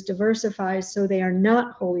to do is diversify so they are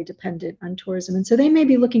not wholly dependent on tourism. And so they may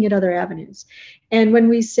be looking at other avenues. And when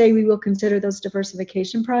we say we will consider those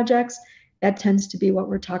diversification projects, that tends to be what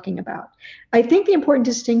we're talking about. I think the important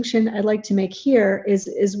distinction I'd like to make here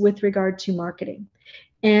is with regard to marketing.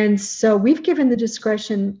 And so we've given the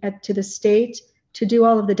discretion to the state to do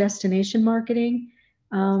all of the destination marketing.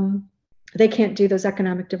 They can't do those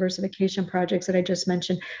economic diversification projects that I just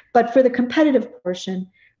mentioned. But for the competitive portion,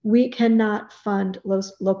 we cannot fund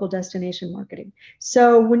local destination marketing.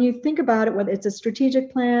 So when you think about it, whether it's a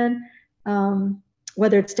strategic plan,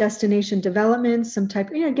 whether it's destination development, some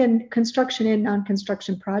type, again, construction and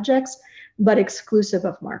non-construction projects, but exclusive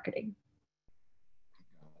of marketing.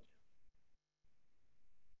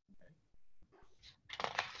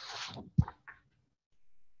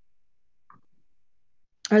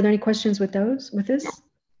 Are there any questions with this?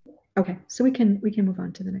 Okay, so we can move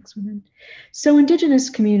on to the next one then. So Indigenous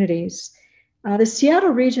communities. The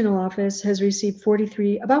Seattle Regional Office has received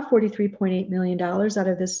about $43.8 million out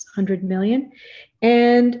of this $100 million.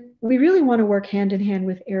 And we really want to work hand in hand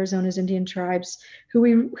with Arizona's Indian tribes, who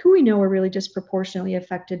we know are really disproportionately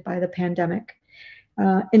affected by the pandemic.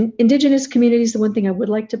 In Indigenous communities, the one thing I would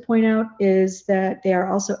like to point out is that they are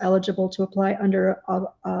also eligible to apply under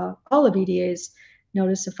all of EDA's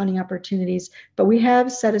Notice of Funding Opportunities, but we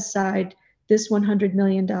have set aside this $100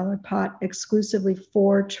 million pot exclusively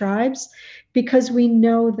for tribes because we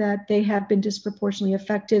know that they have been disproportionately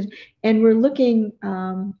affected, and we're looking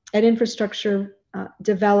at infrastructure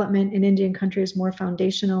development in Indian country as more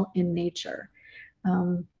foundational in nature.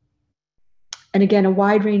 And again, a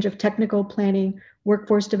wide range of technical planning,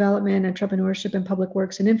 workforce development, entrepreneurship, and public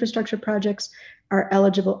works and infrastructure projects are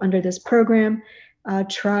eligible under this program.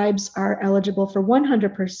 Tribes are eligible for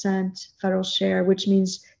 100% federal share, which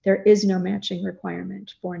means there is no matching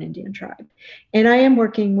requirement for an Indian tribe. And I am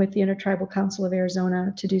working with the Intertribal Council of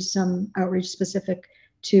Arizona to do some outreach specific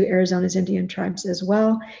to Arizona's Indian tribes as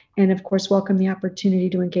well. And of course, welcome the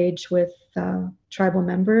opportunity to engage with tribal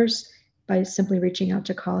members by simply reaching out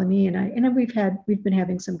to calling me. And we've been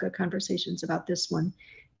having some good conversations about this one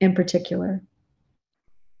in particular.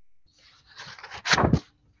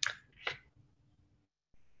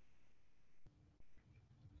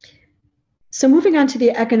 So moving on to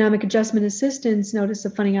the Economic Adjustment Assistance Notice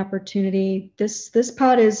of Funding Opportunity, this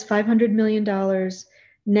pot is $500 million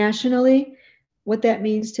nationally. What that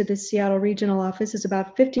means to the Seattle Regional Office is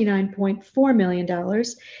about $59.4 million.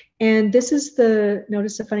 And this is the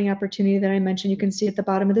Notice of Funding Opportunity that I mentioned. You can see at the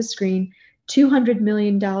bottom of the screen, $200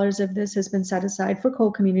 million of this has been set aside for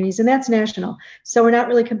coal communities, and that's national. So we're not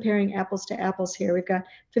really comparing apples to apples here. We've got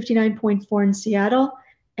 59.4 in Seattle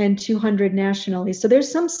and 200 nationally. So there's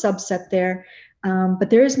some subset there, but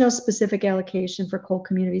there is no specific allocation for coal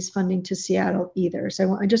communities funding to Seattle either.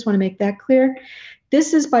 So I just want to make that clear.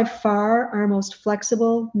 This is by far our most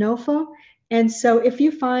flexible NOFA. And so if you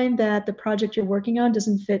find that the project you're working on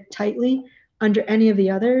doesn't fit tightly under any of the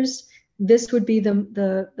others, this would be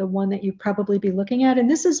the one that you probably be looking at. And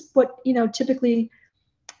this is what, typically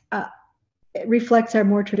it reflects our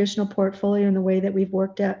more traditional portfolio in the way that we've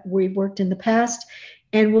worked in the past.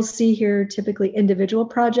 And we'll see here typically individual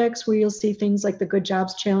projects where you'll see things like the Good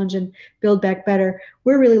Jobs Challenge and Build Back Better.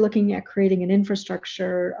 We're really looking at creating an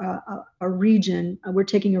infrastructure, a region. We're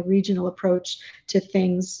taking a regional approach to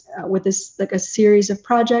things with this, like a series of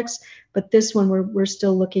projects. But this one, we're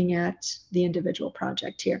still looking at the individual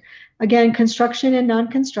project here. Again, construction and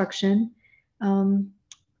non-construction. But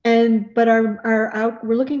we're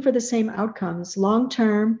looking for the same outcomes: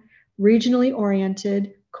 long-term, regionally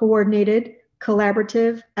oriented, coordinated,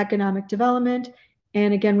 collaborative economic development,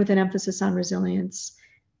 and again, with an emphasis on resilience,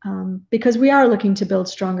 because we are looking to build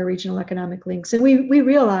stronger regional economic links. And we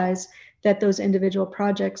realize that those individual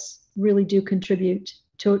projects really do contribute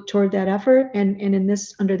toward that effort. And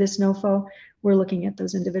under this NOFO, we're looking at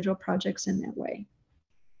those individual projects in that way.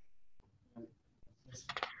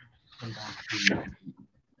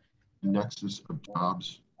 Nexus of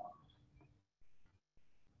jobs.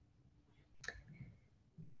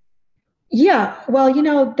 Yeah, well,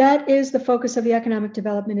 that is the focus of the Economic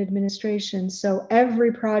Development Administration. So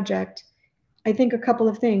every project I think a couple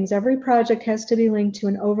of things. Every project has to be linked to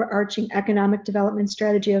an overarching economic development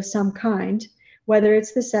strategy of some kind, whether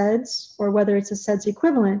it's the SEDS or whether it's a SEDS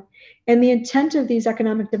equivalent. And the intent of these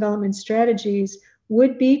economic development strategies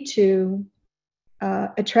would be to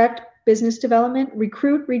attract business development,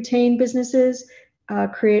 recruit, retain businesses,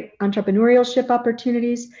 create entrepreneurship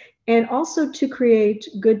opportunities, and also to create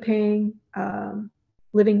good paying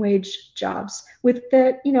living wage jobs with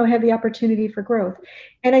the heavy opportunity for growth.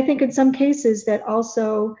 And I think in some cases that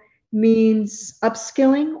also means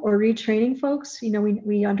upskilling or retraining folks.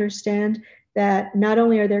 We understand that not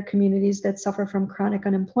only are there communities that suffer from chronic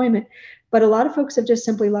unemployment, but a lot of folks have just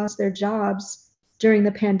simply lost their jobs during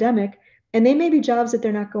the pandemic, and they may be jobs that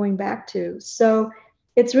they're not going back to. So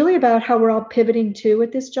it's really about how we're all pivoting to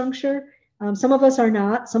at this juncture. Some of us are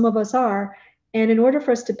not, some of us are. And in order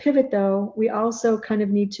for us to pivot, though, we also kind of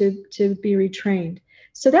need to be retrained.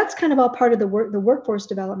 So that's kind of all part of the workforce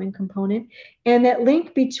development component. And that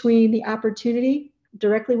link between the opportunity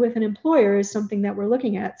directly with an employer is something that we're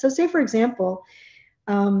looking at. So say, for example,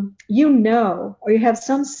 or you have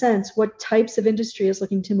some sense what types of industry is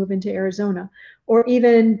looking to move into Arizona, or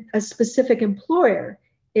even a specific employer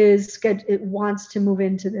it wants to move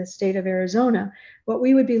into the state of Arizona. What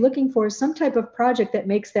we would be looking for is some type of project that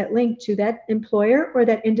makes that link to that employer or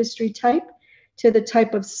that industry type, to the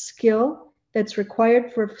type of skill that's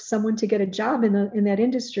required for someone to get a job in that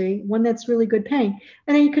industry, one that's really good paying.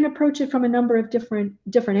 And then you can approach it from a number of different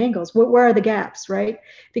angles. Where are the gaps, right?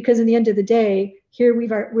 Because in the end of the day, here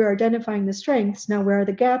we're identifying the strengths. Now, where are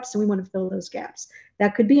the gaps? And we want to fill those gaps.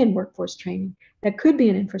 That could be in workforce training. That could be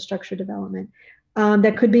in infrastructure development.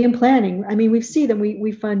 That could be in planning. I mean, we see them.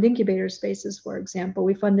 We fund incubator spaces, for example.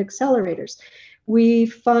 We fund accelerators. We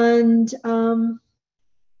fund,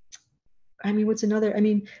 what's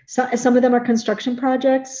another? Some of them are construction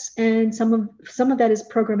projects, and some of that is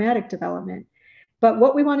programmatic development. But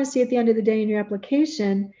what we want to see at the end of the day in your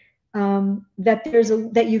application,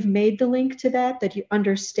 that you've made the link to that you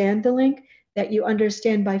understand the link, that you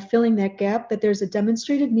understand by filling that gap that there's a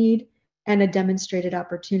demonstrated need and a demonstrated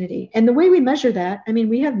opportunity. And the way we measure that,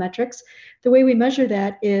 we have metrics. The way we measure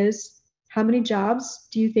that is, how many jobs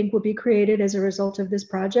do you think will be created as a result of this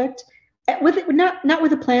project? Not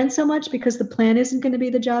with a plan so much, because the plan isn't going to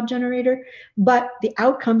be the job generator, but the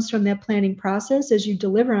outcomes from that planning process as you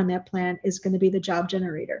deliver on that plan is going to be the job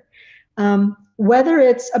generator. Whether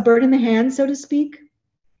it's a bird in the hand, so to speak,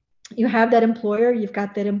 you have that employer, you've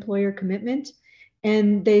got that employer commitment,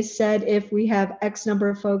 and they said, if we have X number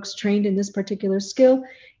of folks trained in this particular skill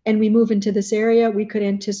and we move into this area, we could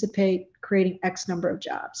anticipate creating X number of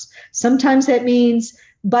jobs. Sometimes that means,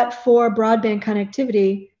 but for broadband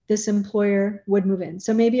connectivity, this employer would move in.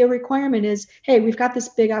 So maybe a requirement is, hey, we've got this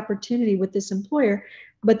big opportunity with this employer,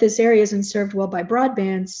 but this area isn't served well by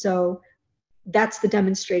broadband. So that's the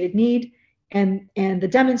demonstrated need. And the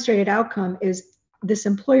demonstrated outcome is this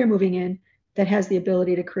employer moving in that has the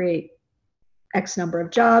ability to create X number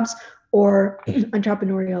of jobs or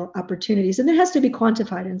entrepreneurial opportunities. And it has to be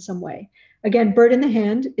quantified in some way. Again, bird in the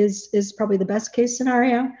hand is probably the best case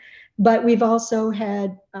scenario, but we've also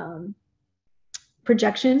had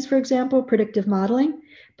projections, for example, predictive modeling.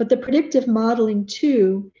 But the predictive modeling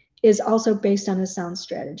too is also based on a sound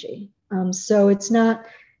strategy. So it's not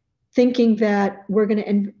thinking that we're going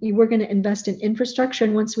to invest in infrastructure,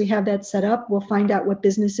 and once we have that set up, we'll find out what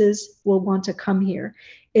businesses will want to come here.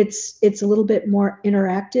 It's a little bit more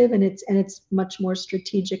interactive, and it's much more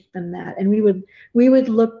strategic than that. And we would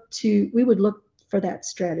look for that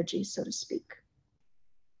strategy, so to speak.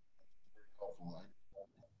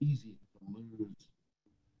 Easy to lose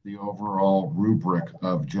the overall rubric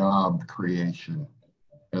of job creation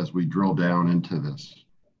as we drill down into this.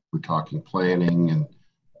 We're talking planning and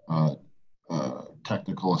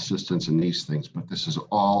technical assistance and these things, but this is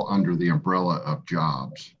all under the umbrella of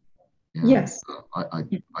jobs. And yes.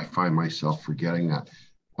 I find myself forgetting that.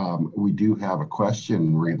 We do have a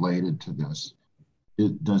question related to this.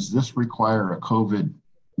 Does this require a COVID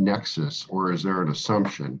nexus, or is there an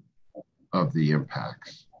assumption of the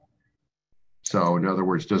impacts? So in other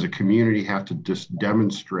words, does a community have to just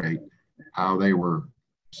demonstrate how they were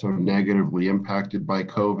so negatively impacted by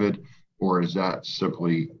COVID, or is that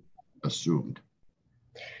simply assumed?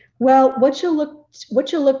 Well, what you'll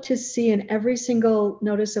look to see in every single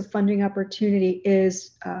notice of funding opportunity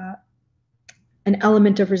is an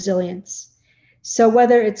element of resilience. So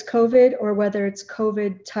whether it's COVID or whether it's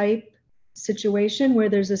COVID type situation where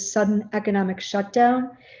there's a sudden economic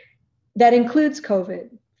shutdown, that includes COVID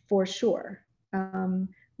for sure.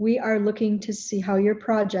 We are looking to see how your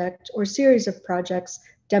project or series of projects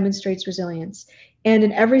demonstrates resilience. And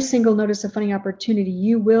in every single notice of funding opportunity,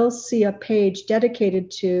 you will see a page dedicated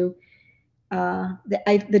to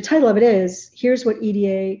the title of it is, here's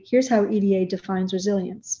how EDA defines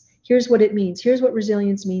resilience. Here's what it means. Here's what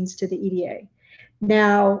resilience means to the EDA.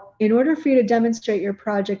 Now, in order for you to demonstrate your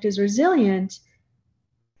project is resilient,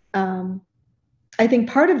 I think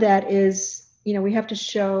part of that is, we have to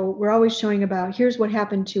show, we're always showing about, here's what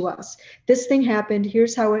happened to us. This thing happened,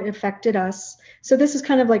 here's how it affected us. So this is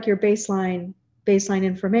kind of like your baseline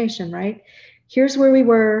information, right? Here's where we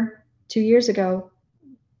were 2 years ago.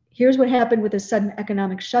 Here's what happened with a sudden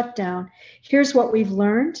economic shutdown. Here's what we've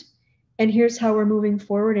learned, and here's how we're moving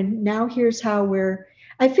forward. And now here's how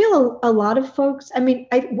I feel a lot of folks,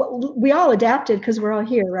 we all adapted because we're all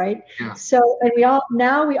here, right? Yeah. So, and we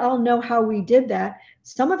all know how we did that.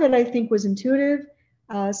 Some of it I think was intuitive.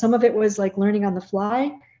 Some of it was like learning on the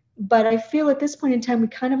fly. But I feel at this point in time, we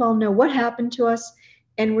kind of all know what happened to us,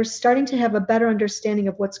 and we're starting to have a better understanding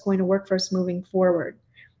of what's going to work for us moving forward.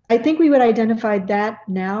 I think we would identify that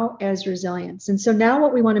now as resilience. And so now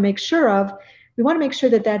what we want to make sure of,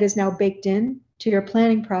 that is now baked in to your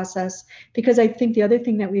planning process, because I think the other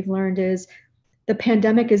thing that we've learned is the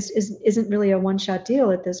pandemic isn't really a one-shot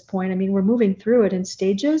deal at this point. I mean, we're moving through it in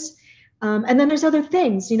stages. And then there's other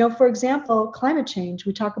things, for example, climate change.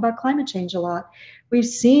 We talk about climate change a lot. We've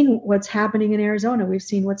seen what's happening in Arizona. We've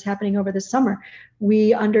seen what's happening over the summer.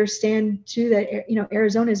 We understand too that,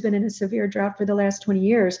 Arizona has been in a severe drought for the last 20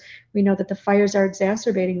 years. We know that the fires are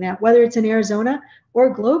exacerbating that, whether it's in Arizona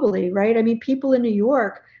or globally, right? I mean, people in New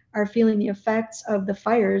York are feeling the effects of the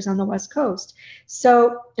fires on the West Coast.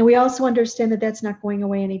 So, and we also understand that that's not going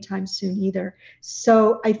away anytime soon either.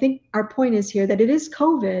 So I think our point is here that it is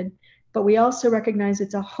COVID, but we also recognize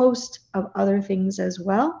it's a host of other things as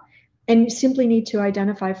well. And you simply need to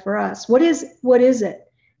identify for us, what is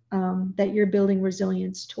it that you're building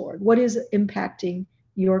resilience toward? What is impacting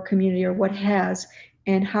your community, or what has,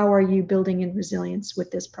 and how are you building in resilience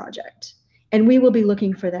with this project? And we will be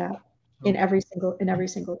looking for that in every single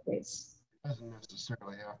case. It doesn't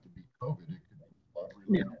necessarily have to be COVID. It could be flood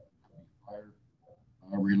related, fire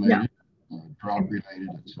related, drought related,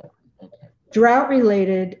 etc. Okay. Drought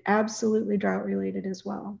related, absolutely drought related as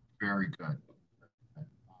well. Very good.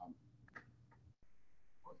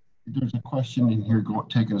 There's a question in here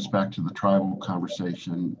taking us back to the tribal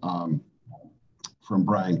conversation from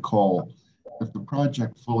Brian Cole. If the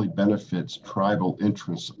project fully benefits tribal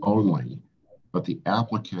interests only, but the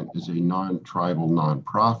applicant is a non-tribal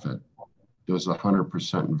nonprofit, does the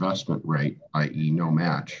 100% investment rate, i.e. no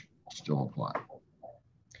match, still apply?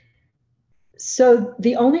 So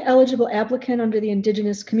the only eligible applicant under the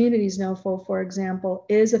Indigenous Communities NOFO, for example,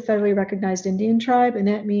 is a federally recognized Indian tribe, and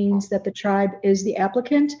that means that the tribe is the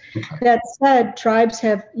applicant. Okay. That said, tribes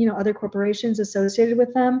have, other corporations associated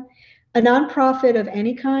with them. A nonprofit of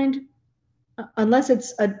any kind, unless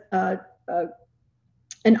it's an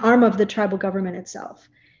arm of the tribal government itself.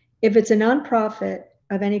 If it's a nonprofit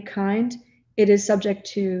of any kind, it is subject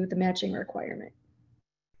to the matching requirement.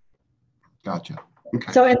 Gotcha.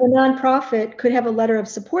 Okay. So, and the nonprofit could have a letter of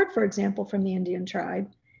support, for example, from the Indian tribe,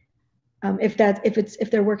 if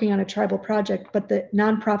they're working on a tribal project, but the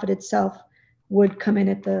nonprofit itself would come in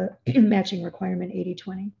at the matching requirement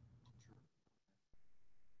 80-20.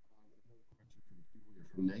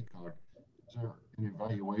 From NACOG, is there an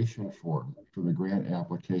evaluation for the grant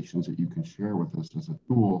applications that you can share with us as a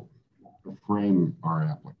tool to frame our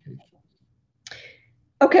applications?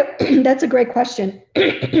 Okay, that's a great question.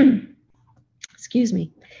 Excuse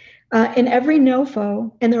me. In every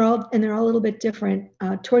NOFO, and they're all a little bit different.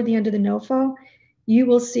 Toward the end of the NOFO, you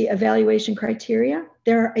will see evaluation criteria.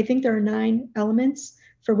 I think there are 9 elements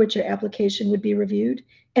for which your application would be reviewed,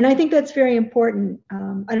 and I think that's very important. I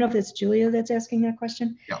don't know if it's Julia that's asking that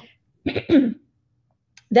question. Yeah.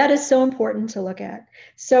 That is so important to look at.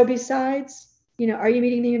 So besides, are you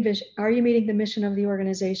meeting the vision? Are you meeting the mission of the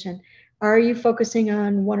organization? Are you focusing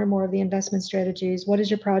on one or more of the investment strategies? What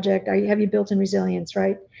is your project? Have you built in resilience,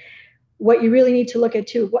 right? What you really need to look at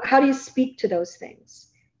too, how do you speak to those things?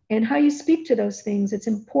 And how you speak to those things, it's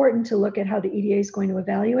important to look at how the EDA is going to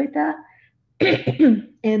evaluate that.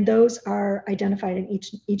 And those are identified in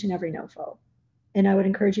each and every NOFO. And I would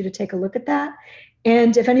encourage you to take a look at that.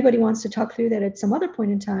 And if anybody wants to talk through that at some other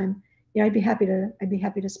point in time, I'd be happy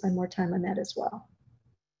to spend more time on that as well.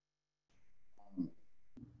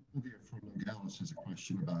 Nogales has a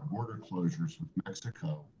question about border closures with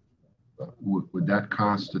Mexico. Would that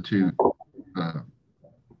constitute a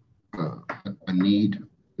need,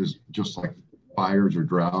 is just like fires or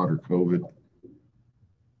drought or COVID?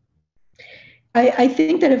 I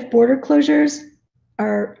think that if border closures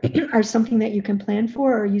are are something that you can plan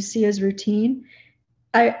for or you see as routine,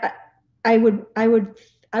 I I would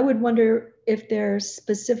wonder if they're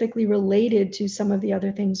specifically related to some of the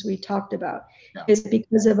other things we talked about. Yeah. Is it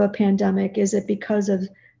because of a pandemic? Is it because of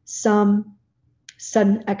some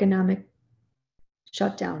sudden economic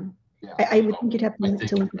shutdown? Yeah. I would think you'd have to I look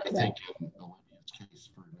at that. think in Olivia's case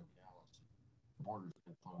for Nogales, the borders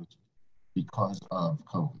been closed because of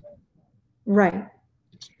COVID. Right.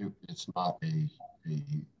 It's not a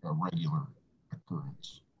regular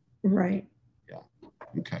occurrence. Right. Yeah.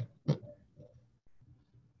 Okay.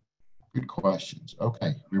 Good questions.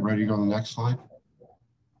 Okay. We ready to go to the next slide?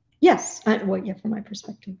 Yes. Well, yeah, from my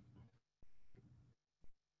perspective.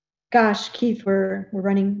 Gosh, Keith, we're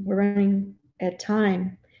running at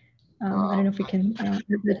time. I don't know if we can.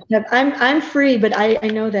 I'm free, but I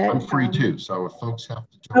know that I'm free too. So if folks have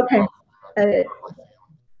to jump okay. off,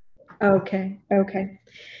 Okay.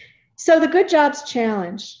 So the Good Jobs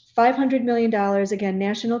Challenge, $500 million, again,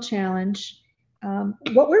 national challenge.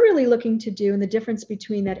 What we're really looking to do, and the difference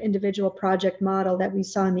between that individual project model that we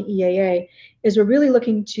saw in the EAA, is we're really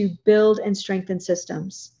looking to build and strengthen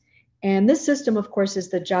systems. And this system, of course, is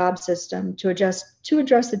the job system to address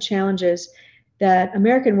the challenges that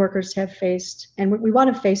American workers have faced, and we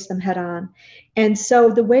want to face them head on. And so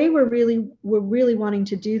the way we're really wanting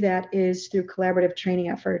to do that is through collaborative training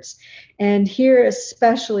efforts. And here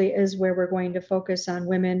especially is where we're going to focus on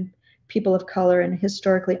women, people of color, and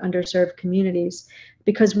historically underserved communities,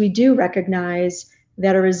 because we do recognize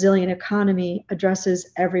that a resilient economy addresses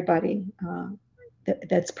everybody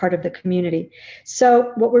that's part of the community.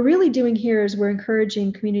 So what we're really doing here is we're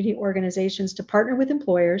encouraging community organizations to partner with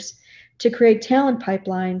employers to create talent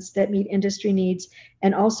pipelines that meet industry needs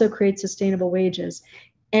and also create sustainable wages.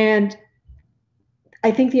 And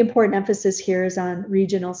I think the important emphasis here is on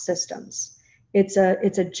regional systems. It's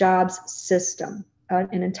a jobs system,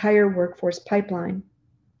 an entire workforce pipeline.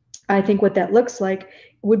 I think what that looks like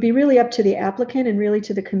would be really up to the applicant and really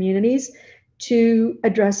to the communities to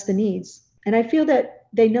address the needs. And I feel that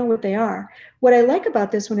they know what they are. What I like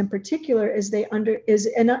about this one in particular is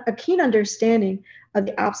a keen understanding of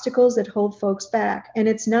the obstacles that hold folks back. And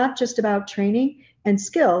it's not just about training and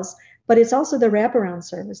skills, but it's also the wraparound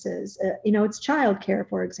services. It's childcare,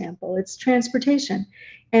 for example, it's transportation.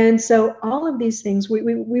 And so all of these things, we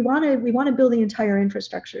want to build the entire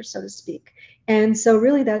infrastructure, so to speak. And so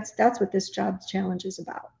really that's what this jobs challenge is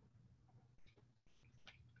about.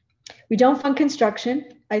 We don't fund construction.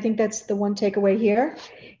 I think that's the one takeaway here.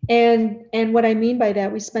 And what I mean by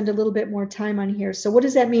that, we spend a little bit more time on here. So what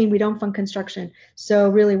does that mean? We don't fund construction. So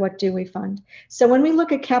really, what do we fund? So when we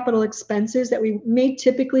look at capital expenses that we may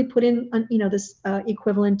typically put in, this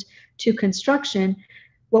equivalent to construction,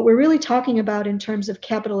 what we're really talking about in terms of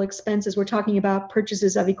capital expenses, we're talking about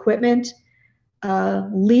purchases of equipment,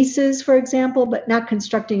 leases, for example, but not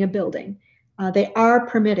constructing a building. They are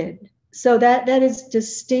permitted. So that is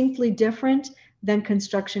distinctly different than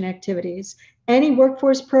construction activities. Any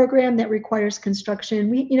workforce program that requires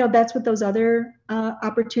construction, that's what those other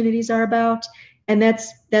opportunities are about. And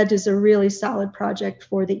that is a really solid project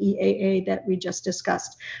for the EAA that we just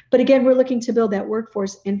discussed. But again, we're looking to build that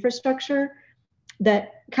workforce infrastructure,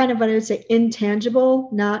 that kind of what I would say intangible,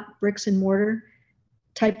 not bricks and mortar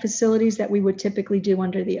type facilities that we would typically do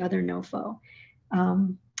under the other NOFO.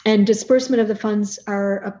 And disbursement of the funds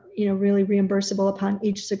are, really reimbursable upon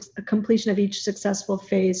completion of each successful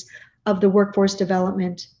phase of the workforce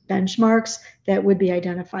development benchmarks that would be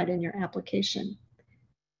identified in your application.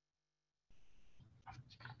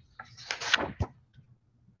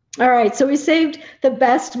 All right, so we saved the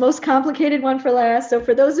best, most complicated one for last. So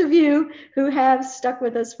for those of you who have stuck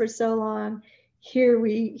with us for so long, here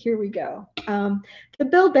we go. The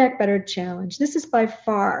Build Back Better Challenge. This is by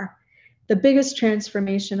far the biggest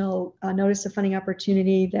transformational notice of funding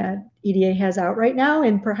opportunity that EDA has out right now,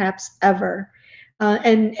 and perhaps ever.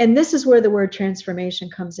 And this is where the word transformation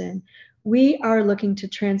comes in. We are looking to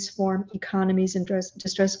transform economies in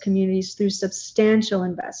distressed communities through substantial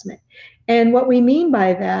investment. And what we mean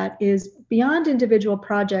by that is beyond individual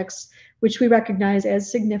projects, which we recognize as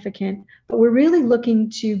significant, but we're really looking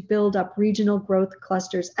to build up regional growth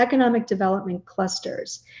clusters, economic development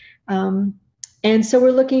clusters. And so we're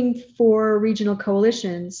looking for regional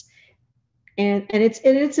coalitions, and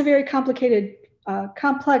it's a very complicated,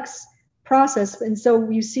 complex process. And so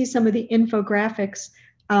you see some of the infographics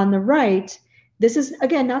on the right. This is,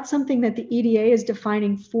 again, not something that the EDA is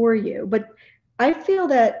defining for you, but I feel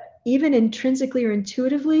that even intrinsically or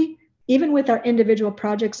intuitively, even with our individual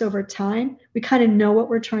projects over time, we kind of know what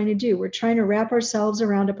we're trying to do. We're trying to wrap ourselves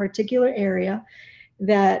around a particular area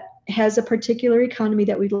that has a particular economy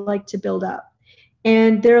that we'd like to build up.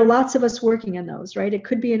 And there are lots of us working on those, right? It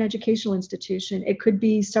could be an educational institution. It could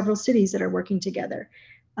be several cities that are working together.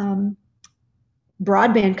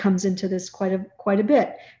 Broadband comes into this quite a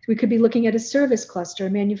bit. We could be looking at a service cluster,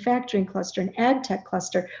 a manufacturing cluster, an ag tech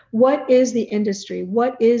cluster. What is the industry?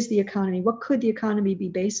 What is the economy? What could the economy be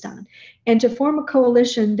based on? And to form a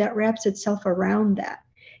coalition that wraps itself around that.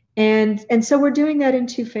 And so we're doing that in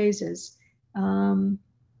two phases. We're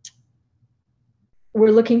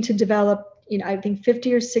looking to develop, I think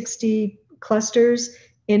 50 or 60 clusters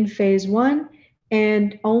in phase one.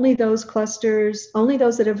 And only those clusters, only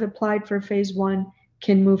those that have applied for phase one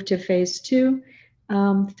can move to phase two,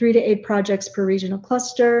 3 to 8 projects per regional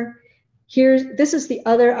cluster. This is the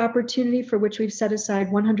other opportunity for which we've set aside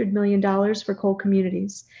 $100 million for coal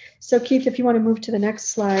communities. So Keith, if you want to move to the next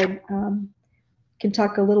slide, can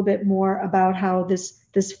talk a little bit more about how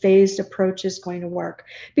this phased approach is going to work,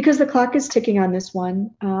 because the clock is ticking on this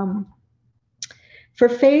one. For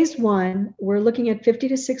phase one, we're looking at 50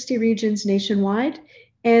 to 60 regions nationwide,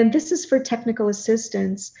 and this is for technical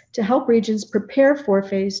assistance to help regions prepare for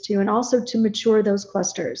phase two and also to mature those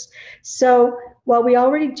clusters. So while we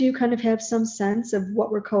already do kind of have some sense of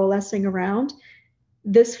what we're coalescing around,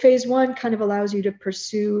 this phase one kind of allows you to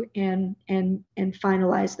pursue and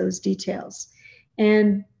finalize those details.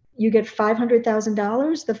 And you get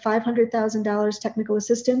 $500,000. The $500,000 technical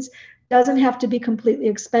assistance doesn't have to be completely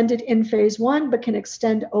expended in phase one, but can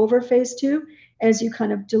extend over phase two as you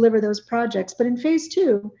kind of deliver those projects. But in phase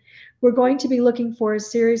two, we're going to be looking for a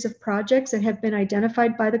series of projects that have been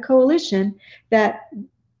identified by the coalition that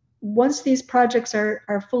once these projects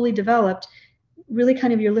are fully developed, really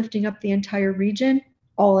kind of you're lifting up the entire region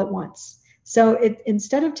all at once. So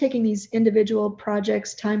instead of taking these individual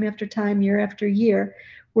projects time after time, year after year,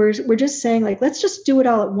 we're just saying, like, let's just do it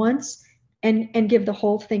all at once and give the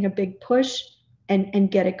whole thing a big push and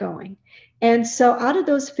get it going. And so out of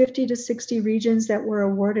those 50 to 60 regions that were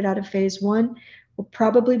awarded out of phase one, we'll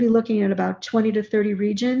probably be looking at about 20 to 30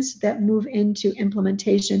 regions that move into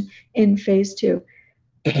implementation in phase two.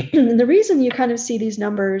 And the reason you kind of see these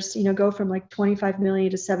numbers, go from like 25 million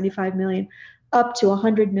to 75 million up to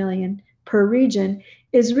 100 million per region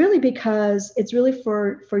is really because it's really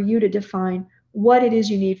for you to define what it is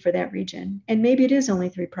you need for that region. And maybe it is only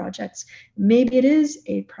 3 projects. Maybe it is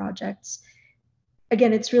 8 projects.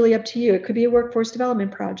 Again, it's really up to you. It could be a workforce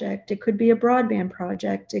development project. It could be a broadband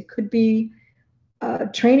project. It could be a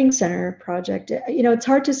training center project. It's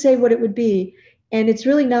hard to say what it would be. And it's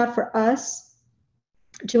really not for us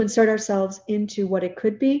to insert ourselves into what it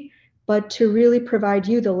could be, but to really provide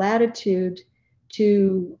you the latitude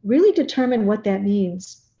to really determine what that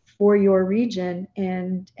means for your region,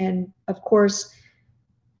 and of course,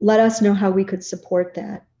 let us know how we could support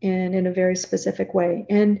that and in a very specific way.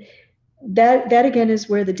 And that again is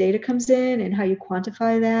where the data comes in and how you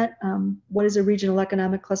quantify that. What does a regional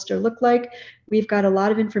economic cluster look like? We've got a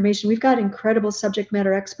lot of information. We've got incredible subject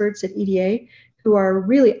matter experts at EDA who are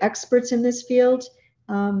really experts in this field.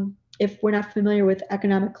 If we're not familiar with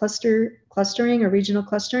economic clustering or regional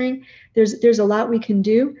clustering, there's a lot we can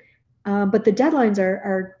do, but the deadlines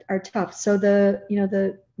are tough. So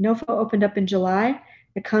the NOFA opened up in July.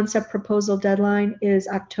 The concept proposal deadline is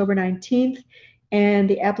October 19th, and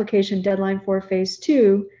the application deadline for phase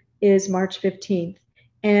two is March 15th.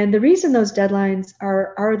 And the reason those deadlines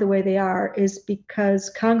are the way they are is because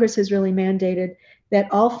Congress has really mandated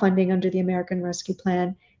that all funding under the American Rescue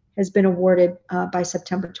Plan has been awarded by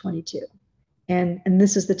September 22. And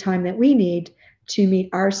this is the time that we need to meet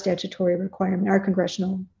our statutory requirement, our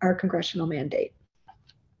congressional mandate.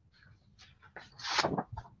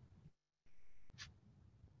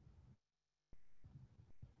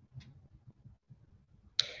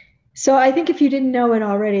 So I think if you didn't know it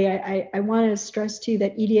already, I want to stress to you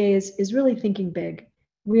that EDA is really thinking big.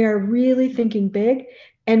 We are really thinking big,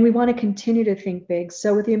 and we want to continue to think big.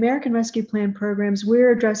 So with the American Rescue Plan programs,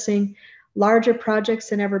 we're addressing larger projects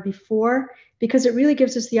than ever before, because it really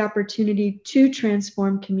gives us the opportunity to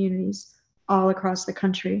transform communities all across the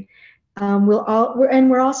country.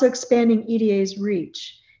 We're also expanding EDA's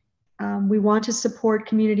reach. We want to support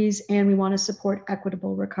communities, and we want to support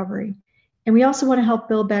equitable recovery. And we also want to help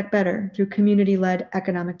build back better through community-led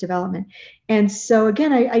economic development. And so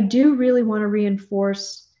again, I do really want to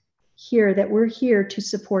reinforce here that we're here to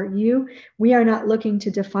support you. We are not looking to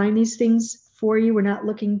define these things for you. We're not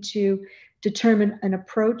looking to determine an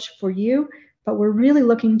approach for you, but we're really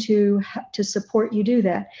looking to support you do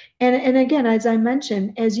that. And again, as I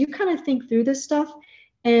mentioned, as you kind of think through this stuff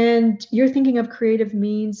and you're thinking of creative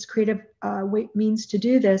means to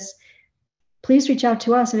do this, please reach out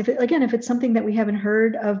to us. And if it's something that we haven't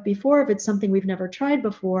heard of before, if it's something we've never tried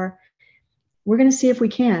before, we're going to see if we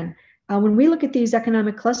can. When we look at these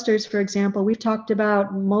economic clusters, for example, we've talked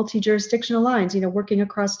about multi-jurisdictional lines, working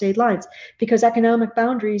across state lines, because economic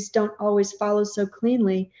boundaries don't always follow so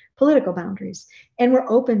cleanly political boundaries. And we're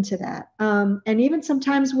open to that. And even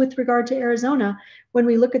sometimes with regard to Arizona, when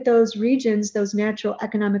we look at those regions, those natural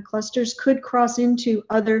economic clusters could cross into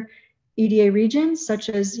other EDA regions, such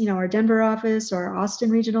as, our Denver office or our Austin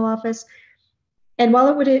regional office. And while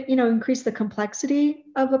it would, increase the complexity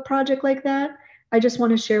of a project like that, I just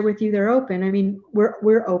want to share with you they're open. I mean,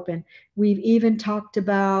 we're open. We've even talked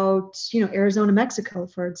about, Arizona, Mexico,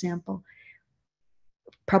 for example.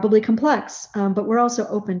 Probably complex, but we're also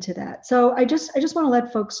open to that. So I just want to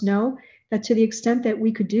let folks know that to the extent that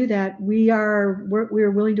we could do that,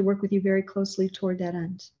 we're willing to work with you very closely toward that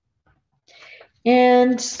end.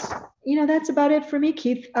 And that's about it for me,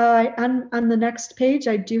 Keith. On the next page,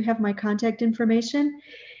 I do have my contact information.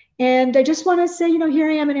 And I just want to say,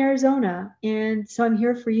 here I am in Arizona, and so I'm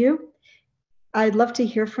here for you. I'd love to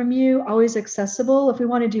hear from you, always accessible. If we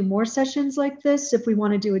want to do more sessions like this, if we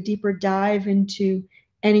want to do a deeper dive into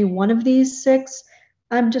any one of these 6,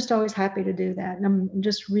 I'm just always happy to do that. And I'm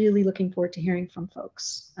just really looking forward to hearing from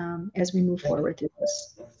folks as we move forward through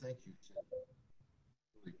this. Well, thank you, Tim.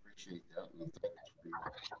 Really appreciate that. And thanks for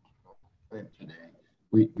your time today.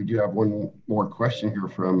 We do have one more question here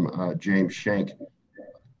from James Shank.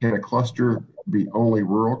 Can a cluster be only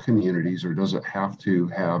rural communities, or does it have to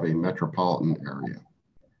have a metropolitan area?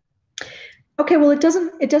 Okay, well, it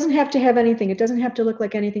doesn't have to have anything. It doesn't have to look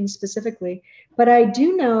like anything specifically. But I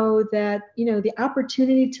do know that, the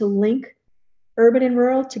opportunity to link urban and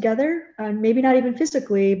rural together, maybe not even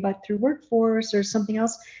physically, but through workforce or something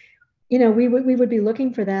else, we would be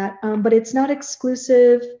looking for that. But it's not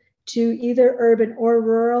exclusive to either urban or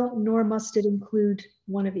rural, nor must it include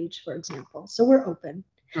one of each, for example. So we're open.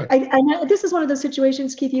 I know this is one of those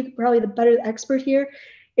situations, Keith, you're probably the better expert here.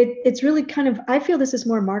 It's really kind of, I feel this is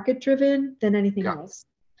more market driven than anything else.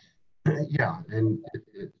 Yeah, and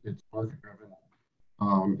it's market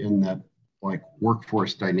driven in that, like,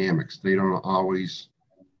 workforce dynamics, they don't always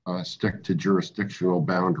stick to jurisdictional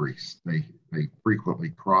boundaries. They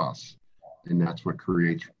frequently cross, and that's what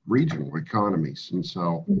creates regional economies. And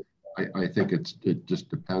so I think it just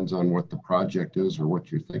depends on what the project is or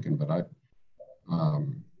what you're thinking. But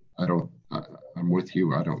I'm with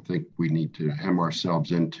you. I don't think we need to hem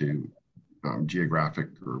ourselves into geographic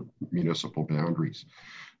or municipal boundaries.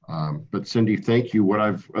 But Cindy, thank you.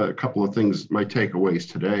 A couple of things, my takeaways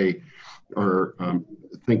today are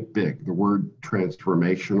think big. The word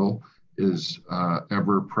transformational is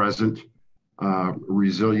ever present.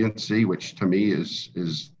 Resiliency, which to me is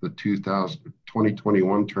the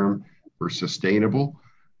 2021 term for sustainable.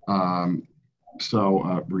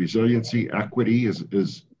 So resiliency, equity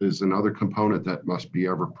is another component that must be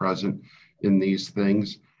ever present in these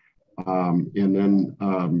things. And then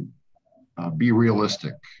be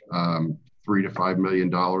realistic. $3 to $5 million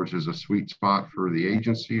is a sweet spot for the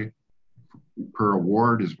agency per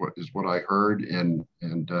award is what I heard. And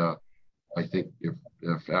I think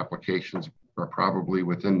if applications are probably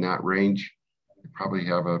within that range, you probably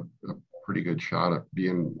have a pretty good shot at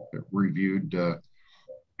being reviewed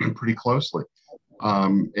pretty closely.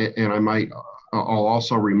 And I'll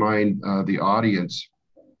also remind the audience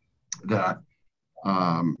that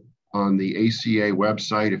on the ACA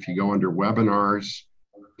website, if you go under webinars,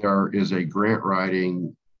 there is a grant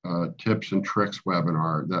writing tips and tricks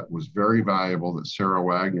webinar that was very valuable that Sarah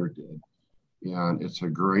Wagner did. And it's a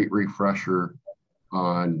great refresher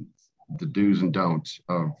on the do's and don'ts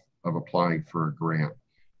of applying for a grant.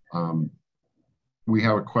 We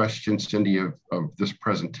have a question, Cindy, of this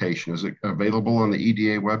presentation. Is it available on the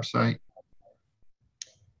EDA website?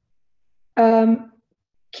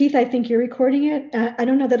 Keith, I think you're recording it. I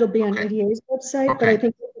don't know that it'll be on EDA's website, but I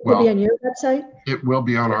think it will be on your website. It will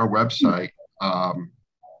be on our website.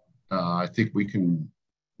 I think we can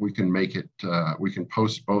make it, we can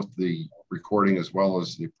post both the recording as well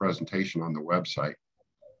as the presentation on the website.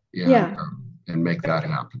 And make that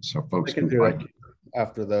happen. So folks can do it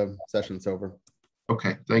after the session's over.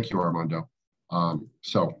 Okay, thank you, Armando.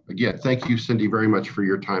 So again, thank you, Cindy, very much for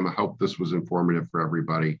your time. I hope this was informative for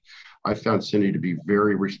everybody. I found Cindy to be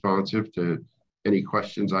very responsive to any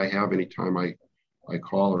questions I have anytime I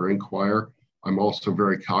call or inquire. I'm also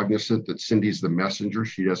very cognizant that Cindy's the messenger.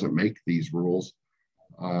 She doesn't make these rules.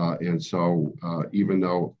 And so even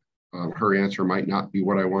though her answer might not be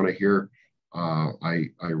what I want to hear, I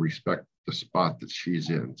respect the spot that she's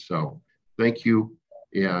in. So thank you.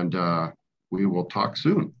 And we will talk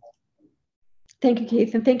soon. Thank you,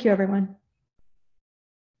 Keith. And thank you, everyone.